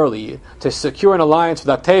temporarily to secure an alliance with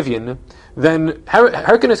Octavian, then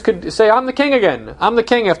Hyrcanus could say, I'm the king again. I'm the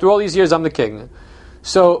king. After all these years, I'm the king.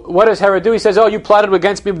 So what does Herod do? He says, oh, you plotted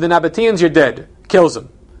against me with the Nabateans, you're dead. Kills him.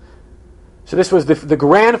 So this was the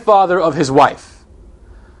grandfather of his wife.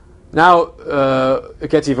 Now it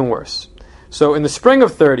gets even worse. So in the spring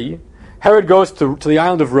of 30, Herod goes to the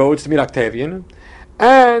island of Rhodes to meet Octavian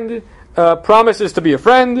and promises to be a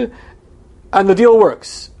friend, and the deal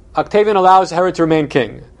works. Octavian allows Herod to remain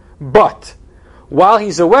king. But while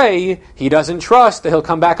he's away, he doesn't trust that he'll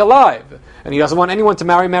come back alive. And he doesn't want anyone to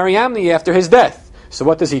marry Mariamne after his death. So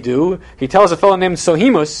what does he do? He tells a fellow named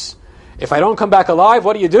Sohemus, if I don't come back alive,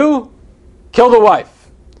 what do? Kill the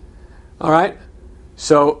wife. All right?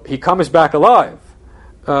 So he comes back alive.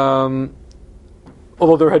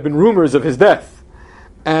 Although there had been rumors of his death.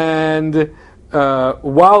 And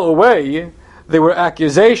while away, there were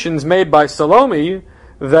accusations made by Salome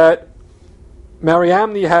that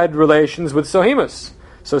Mariamne had relations with Sohemus.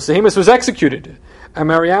 So Sohemus was executed, and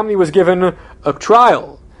Mariamne was given a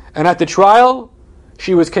trial. And at the trial,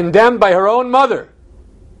 she was condemned by her own mother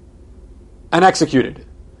and executed.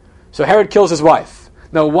 So Herod kills his wife.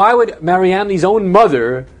 Now, why would Mariamne's own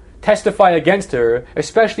mother testify against her,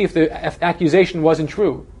 especially if the accusation wasn't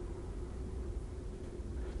true?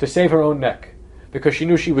 To save her own neck, because she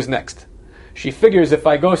knew she was next. She figures, if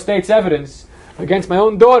I go state's evidence against my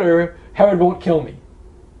own daughter, Herod won't kill me.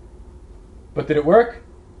 But did it work?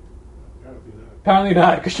 Apparently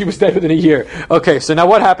not, because she was dead within a year. Okay, so now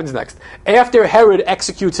what happens next? After Herod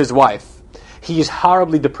executes his wife, he is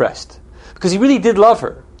horribly depressed, because he really did love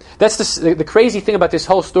her. That's the crazy thing about this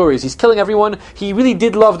whole story, is he's killing everyone. He really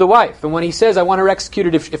did love the wife. And when he says, I want her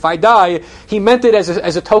executed if I die, he meant it as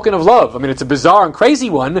a token of love. I mean, it's a bizarre and crazy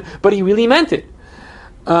one, but he really meant it.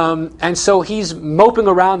 And so he's moping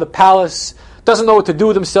around the palace, doesn't know what to do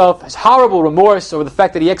with himself, has horrible remorse over the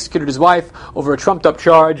fact that he executed his wife over a trumped-up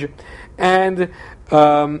charge. And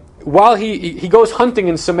while he goes hunting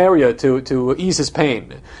in Samaria to ease his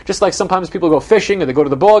pain, just like sometimes people go fishing, or they go to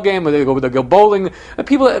the ball game, or they go bowling.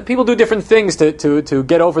 People do different things to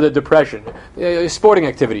get over the depression, sporting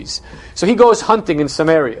activities. So he goes hunting in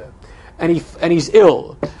Samaria, and he's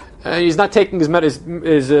ill. He's not taking his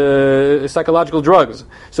psychological drugs.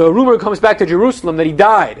 So a rumor comes back to Jerusalem that he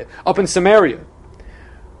died up in Samaria.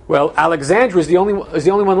 Well, Alexandra is the only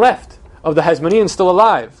one left of the Hasmoneans still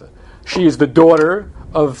alive. She is the daughter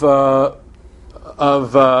of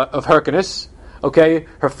Hyrcanus. Okay,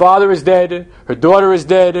 her father is dead, her daughter is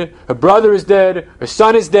dead, her brother is dead, her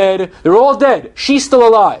son is dead. They're all dead. She's still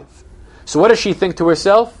alive. So what does she think to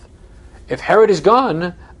herself? If Herod is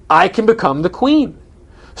gone, I can become the queen.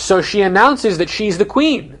 So she announces that she's the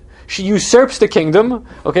queen. She usurps the kingdom,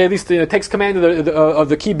 okay, at least takes command of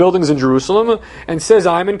the key buildings in Jerusalem, and says,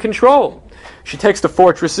 I'm in control. She takes the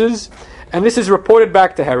fortresses, and this is reported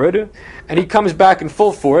back to Herod, and he comes back in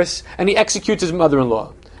full force, and he executes his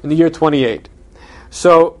mother-in-law in the year 28.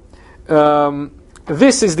 So,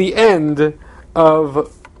 this is the end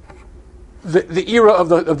of the era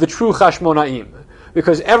of the true Chachmonaim.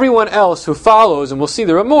 Because everyone else who follows, and we'll see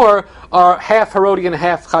there are more, are half Herodian,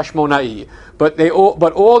 half Chachmonai. But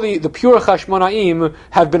all the pure Chachmonaim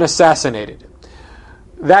have been assassinated.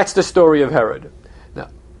 That's the story of Herod. Now,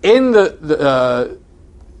 in the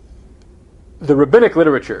rabbinic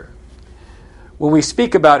literature, when we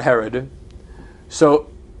speak about Herod, so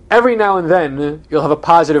every now and then you'll have a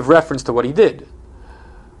positive reference to what he did.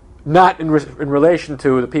 Not in relation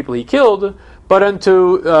to the people he killed, but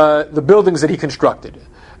unto the buildings that he constructed.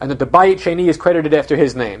 And that the Bayit Sheni is credited after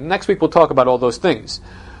his name. Next week we'll talk about all those things.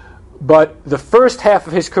 But the first half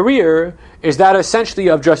of his career is that essentially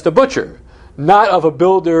of just a butcher, not of a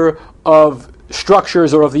builder of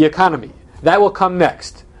structures or of the economy. That will come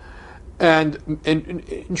next. And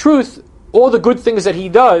in truth, all the good things that he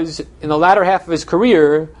does in the latter half of his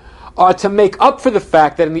career are to make up for the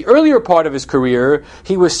fact that in the earlier part of his career,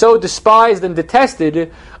 he was so despised and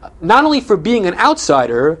detested, not only for being an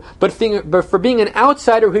outsider, but for being an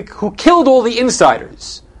outsider who killed all the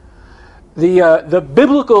insiders. The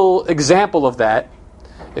biblical example of that,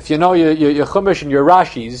 if you know your Chumash and your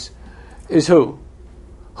Rashis, is who?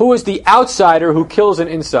 Who is the outsider who kills an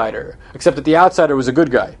insider? Except that the outsider was a good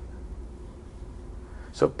guy.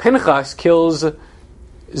 So Pinchas kills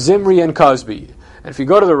Zimri and Cosby. And if you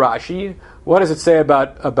go to the Rashi, what does it say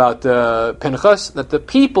about Pinchas? That the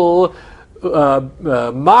people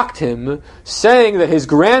mocked him, saying that his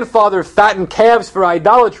grandfather fattened calves for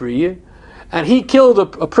idolatry, and he killed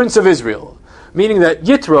a prince of Israel. Meaning that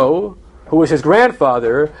Yitro, who was his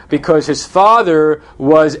grandfather, because his father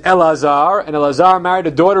was Elazar, and Elazar married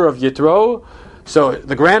a daughter of Yitro, so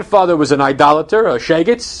the grandfather was an idolater, a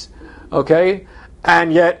shegitz, okay,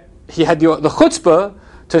 and yet he had the chutzpah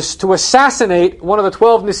to assassinate one of the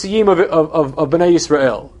 12 Nisiyim of Bnei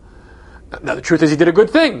Yisrael. Now the truth is he did a good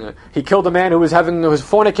thing. He killed a man who was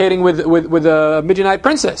fornicating with a Midianite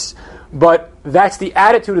princess. But that's the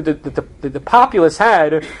attitude that the populace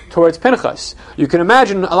had towards Pinchas. You can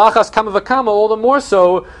imagine alachas kama v'kama, all the more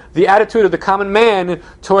so the attitude of the common man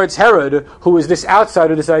towards Herod, who is this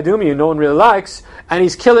outsider, this Idumean no one really likes, and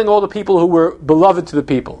he's killing all the people who were beloved to the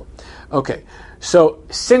people. Okay. So,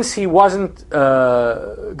 since he wasn't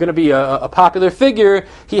going to be a popular figure,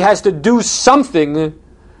 he has to do something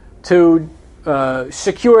to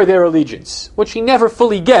secure their allegiance, which he never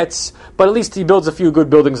fully gets, but at least he builds a few good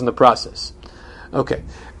buildings in the process. Okay.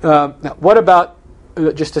 Now, what about,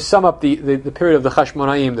 just to sum up the period of the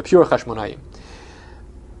Chachmonaim, the pure Chachmonaim?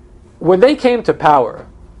 When they came to power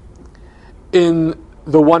in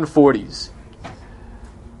the 140s,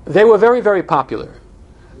 they were very, very popular.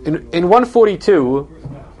 In 142,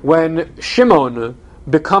 when Shimon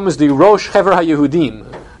becomes the Rosh Hever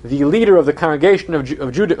HaYehudim, the leader of the congregation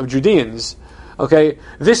of Judeans, okay,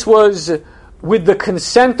 this was with the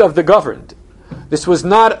consent of the governed. This was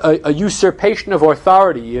not a usurpation of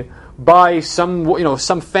authority by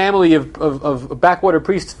some family of backwater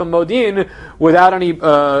priests from Modin without any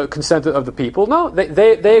consent of the people. No,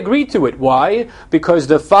 they agreed to it. Why? Because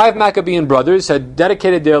the 5 Maccabean brothers had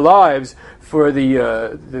dedicated their lives for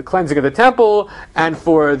the cleansing of the temple and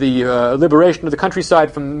for the liberation of the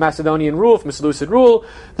countryside from Macedonian rule, from Seleucid rule.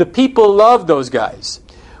 The people loved those guys.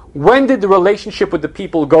 When did the relationship with the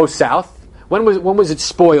people go south? When was it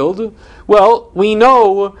spoiled? Well, we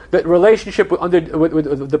know that relationship with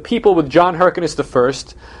the people with John Hyrcanus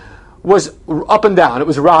I was up and down. It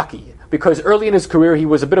was rocky because early in his career he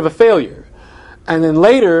was a bit of a failure. And then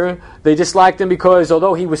later, they disliked him because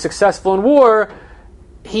although he was successful in war,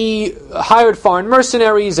 he hired foreign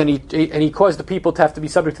mercenaries and he caused the people to have to be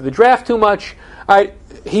subject to the draft too much.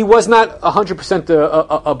 He was not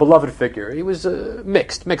 100% a beloved figure. He was a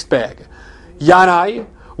mixed bag. Yanai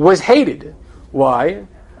was hated. Why?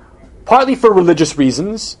 Partly for religious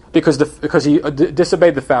reasons, because he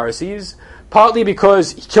disobeyed the Pharisees. Partly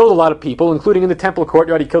because he killed a lot of people, including in the temple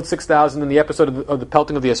courtyard. He killed 6,000 in the episode of the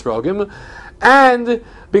pelting of the Esrogim. And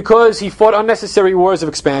because he fought unnecessary wars of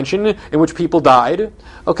expansion in which people died.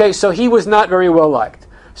 Okay, so he was not very well liked.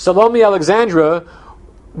 Salome Alexandra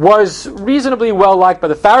was reasonably well liked by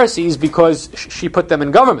the Pharisees because she put them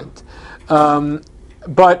in government.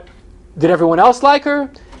 But did everyone else like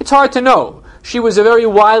her? It's hard to know. She was a very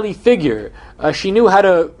wily figure. She knew how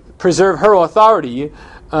to preserve her authority,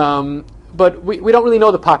 but we don't really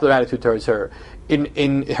know the popular attitude towards her.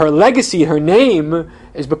 In her legacy, her name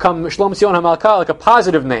has become Shlom Sion HaMalka, like a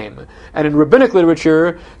positive name. And in rabbinic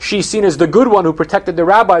literature, she's seen as the good one who protected the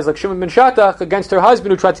rabbis, like Shimon ben Shattach, against her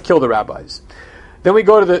husband who tried to kill the rabbis. Then we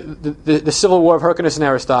go to the civil war of Hyrcanus and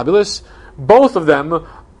Aristobulus. Both of them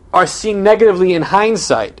are seen negatively in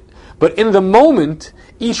hindsight. But in the moment,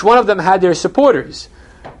 each one of them had their supporters.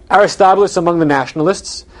 Aristobulus among the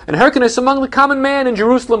nationalists, and Hyrcanus among the common man in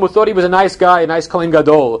Jerusalem who thought he was a nice guy, a nice Kohen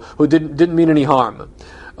Gadol, who didn't mean any harm.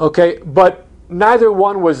 Okay, but neither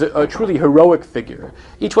one was a truly heroic figure.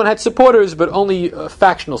 Each one had supporters, but only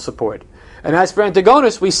factional support. And as for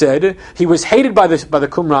Antigonus, we said he was hated by the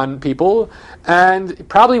Qumran people, and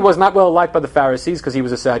probably was not well liked by the Pharisees because he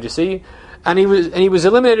was a Sadducee, and he was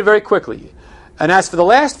eliminated very quickly. And as for the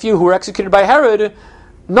last few who were executed by Herod,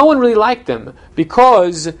 no one really liked them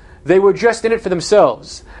because they were just in it for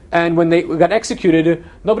themselves. And when they got executed,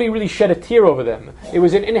 nobody really shed a tear over them. It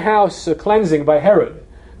was an in-house cleansing by Herod.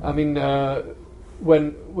 I mean,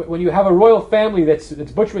 when you have a royal family that's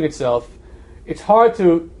butchering itself, it's hard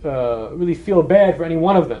to really feel bad for any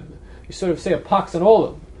one of them. You sort of say a pox on all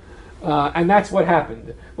of them. And that's what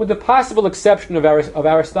happened. With the possible exception of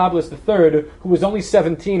Aristobulus III, who was only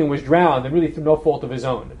 17 and was drowned, and really through no fault of his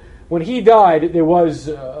own. When he died, there was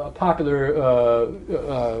a popular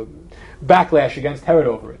backlash against Herod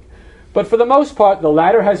over it. But for the most part, the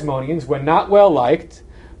latter Hasmoneans were not well liked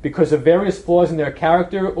because of various flaws in their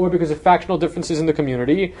character or because of factional differences in the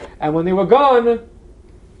community. And when they were gone,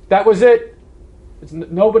 that was it.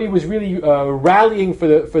 Nobody was really rallying for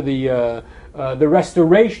the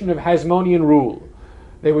restoration of Hasmonean rule.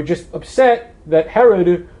 They were just upset that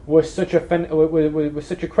Herod was such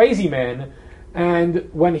a crazy man, and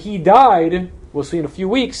when he died, we'll see in a few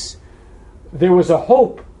weeks, there was a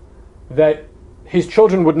hope that his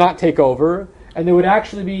children would not take over, and there would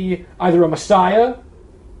actually be either a Messiah,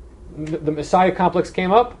 the Messiah complex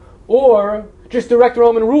came up, or just direct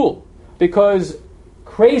Roman rule, because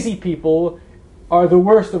crazy people are the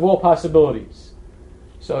worst of all possibilities.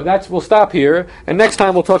 So we'll stop here, and next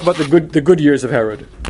time we'll talk about the good years of Herod.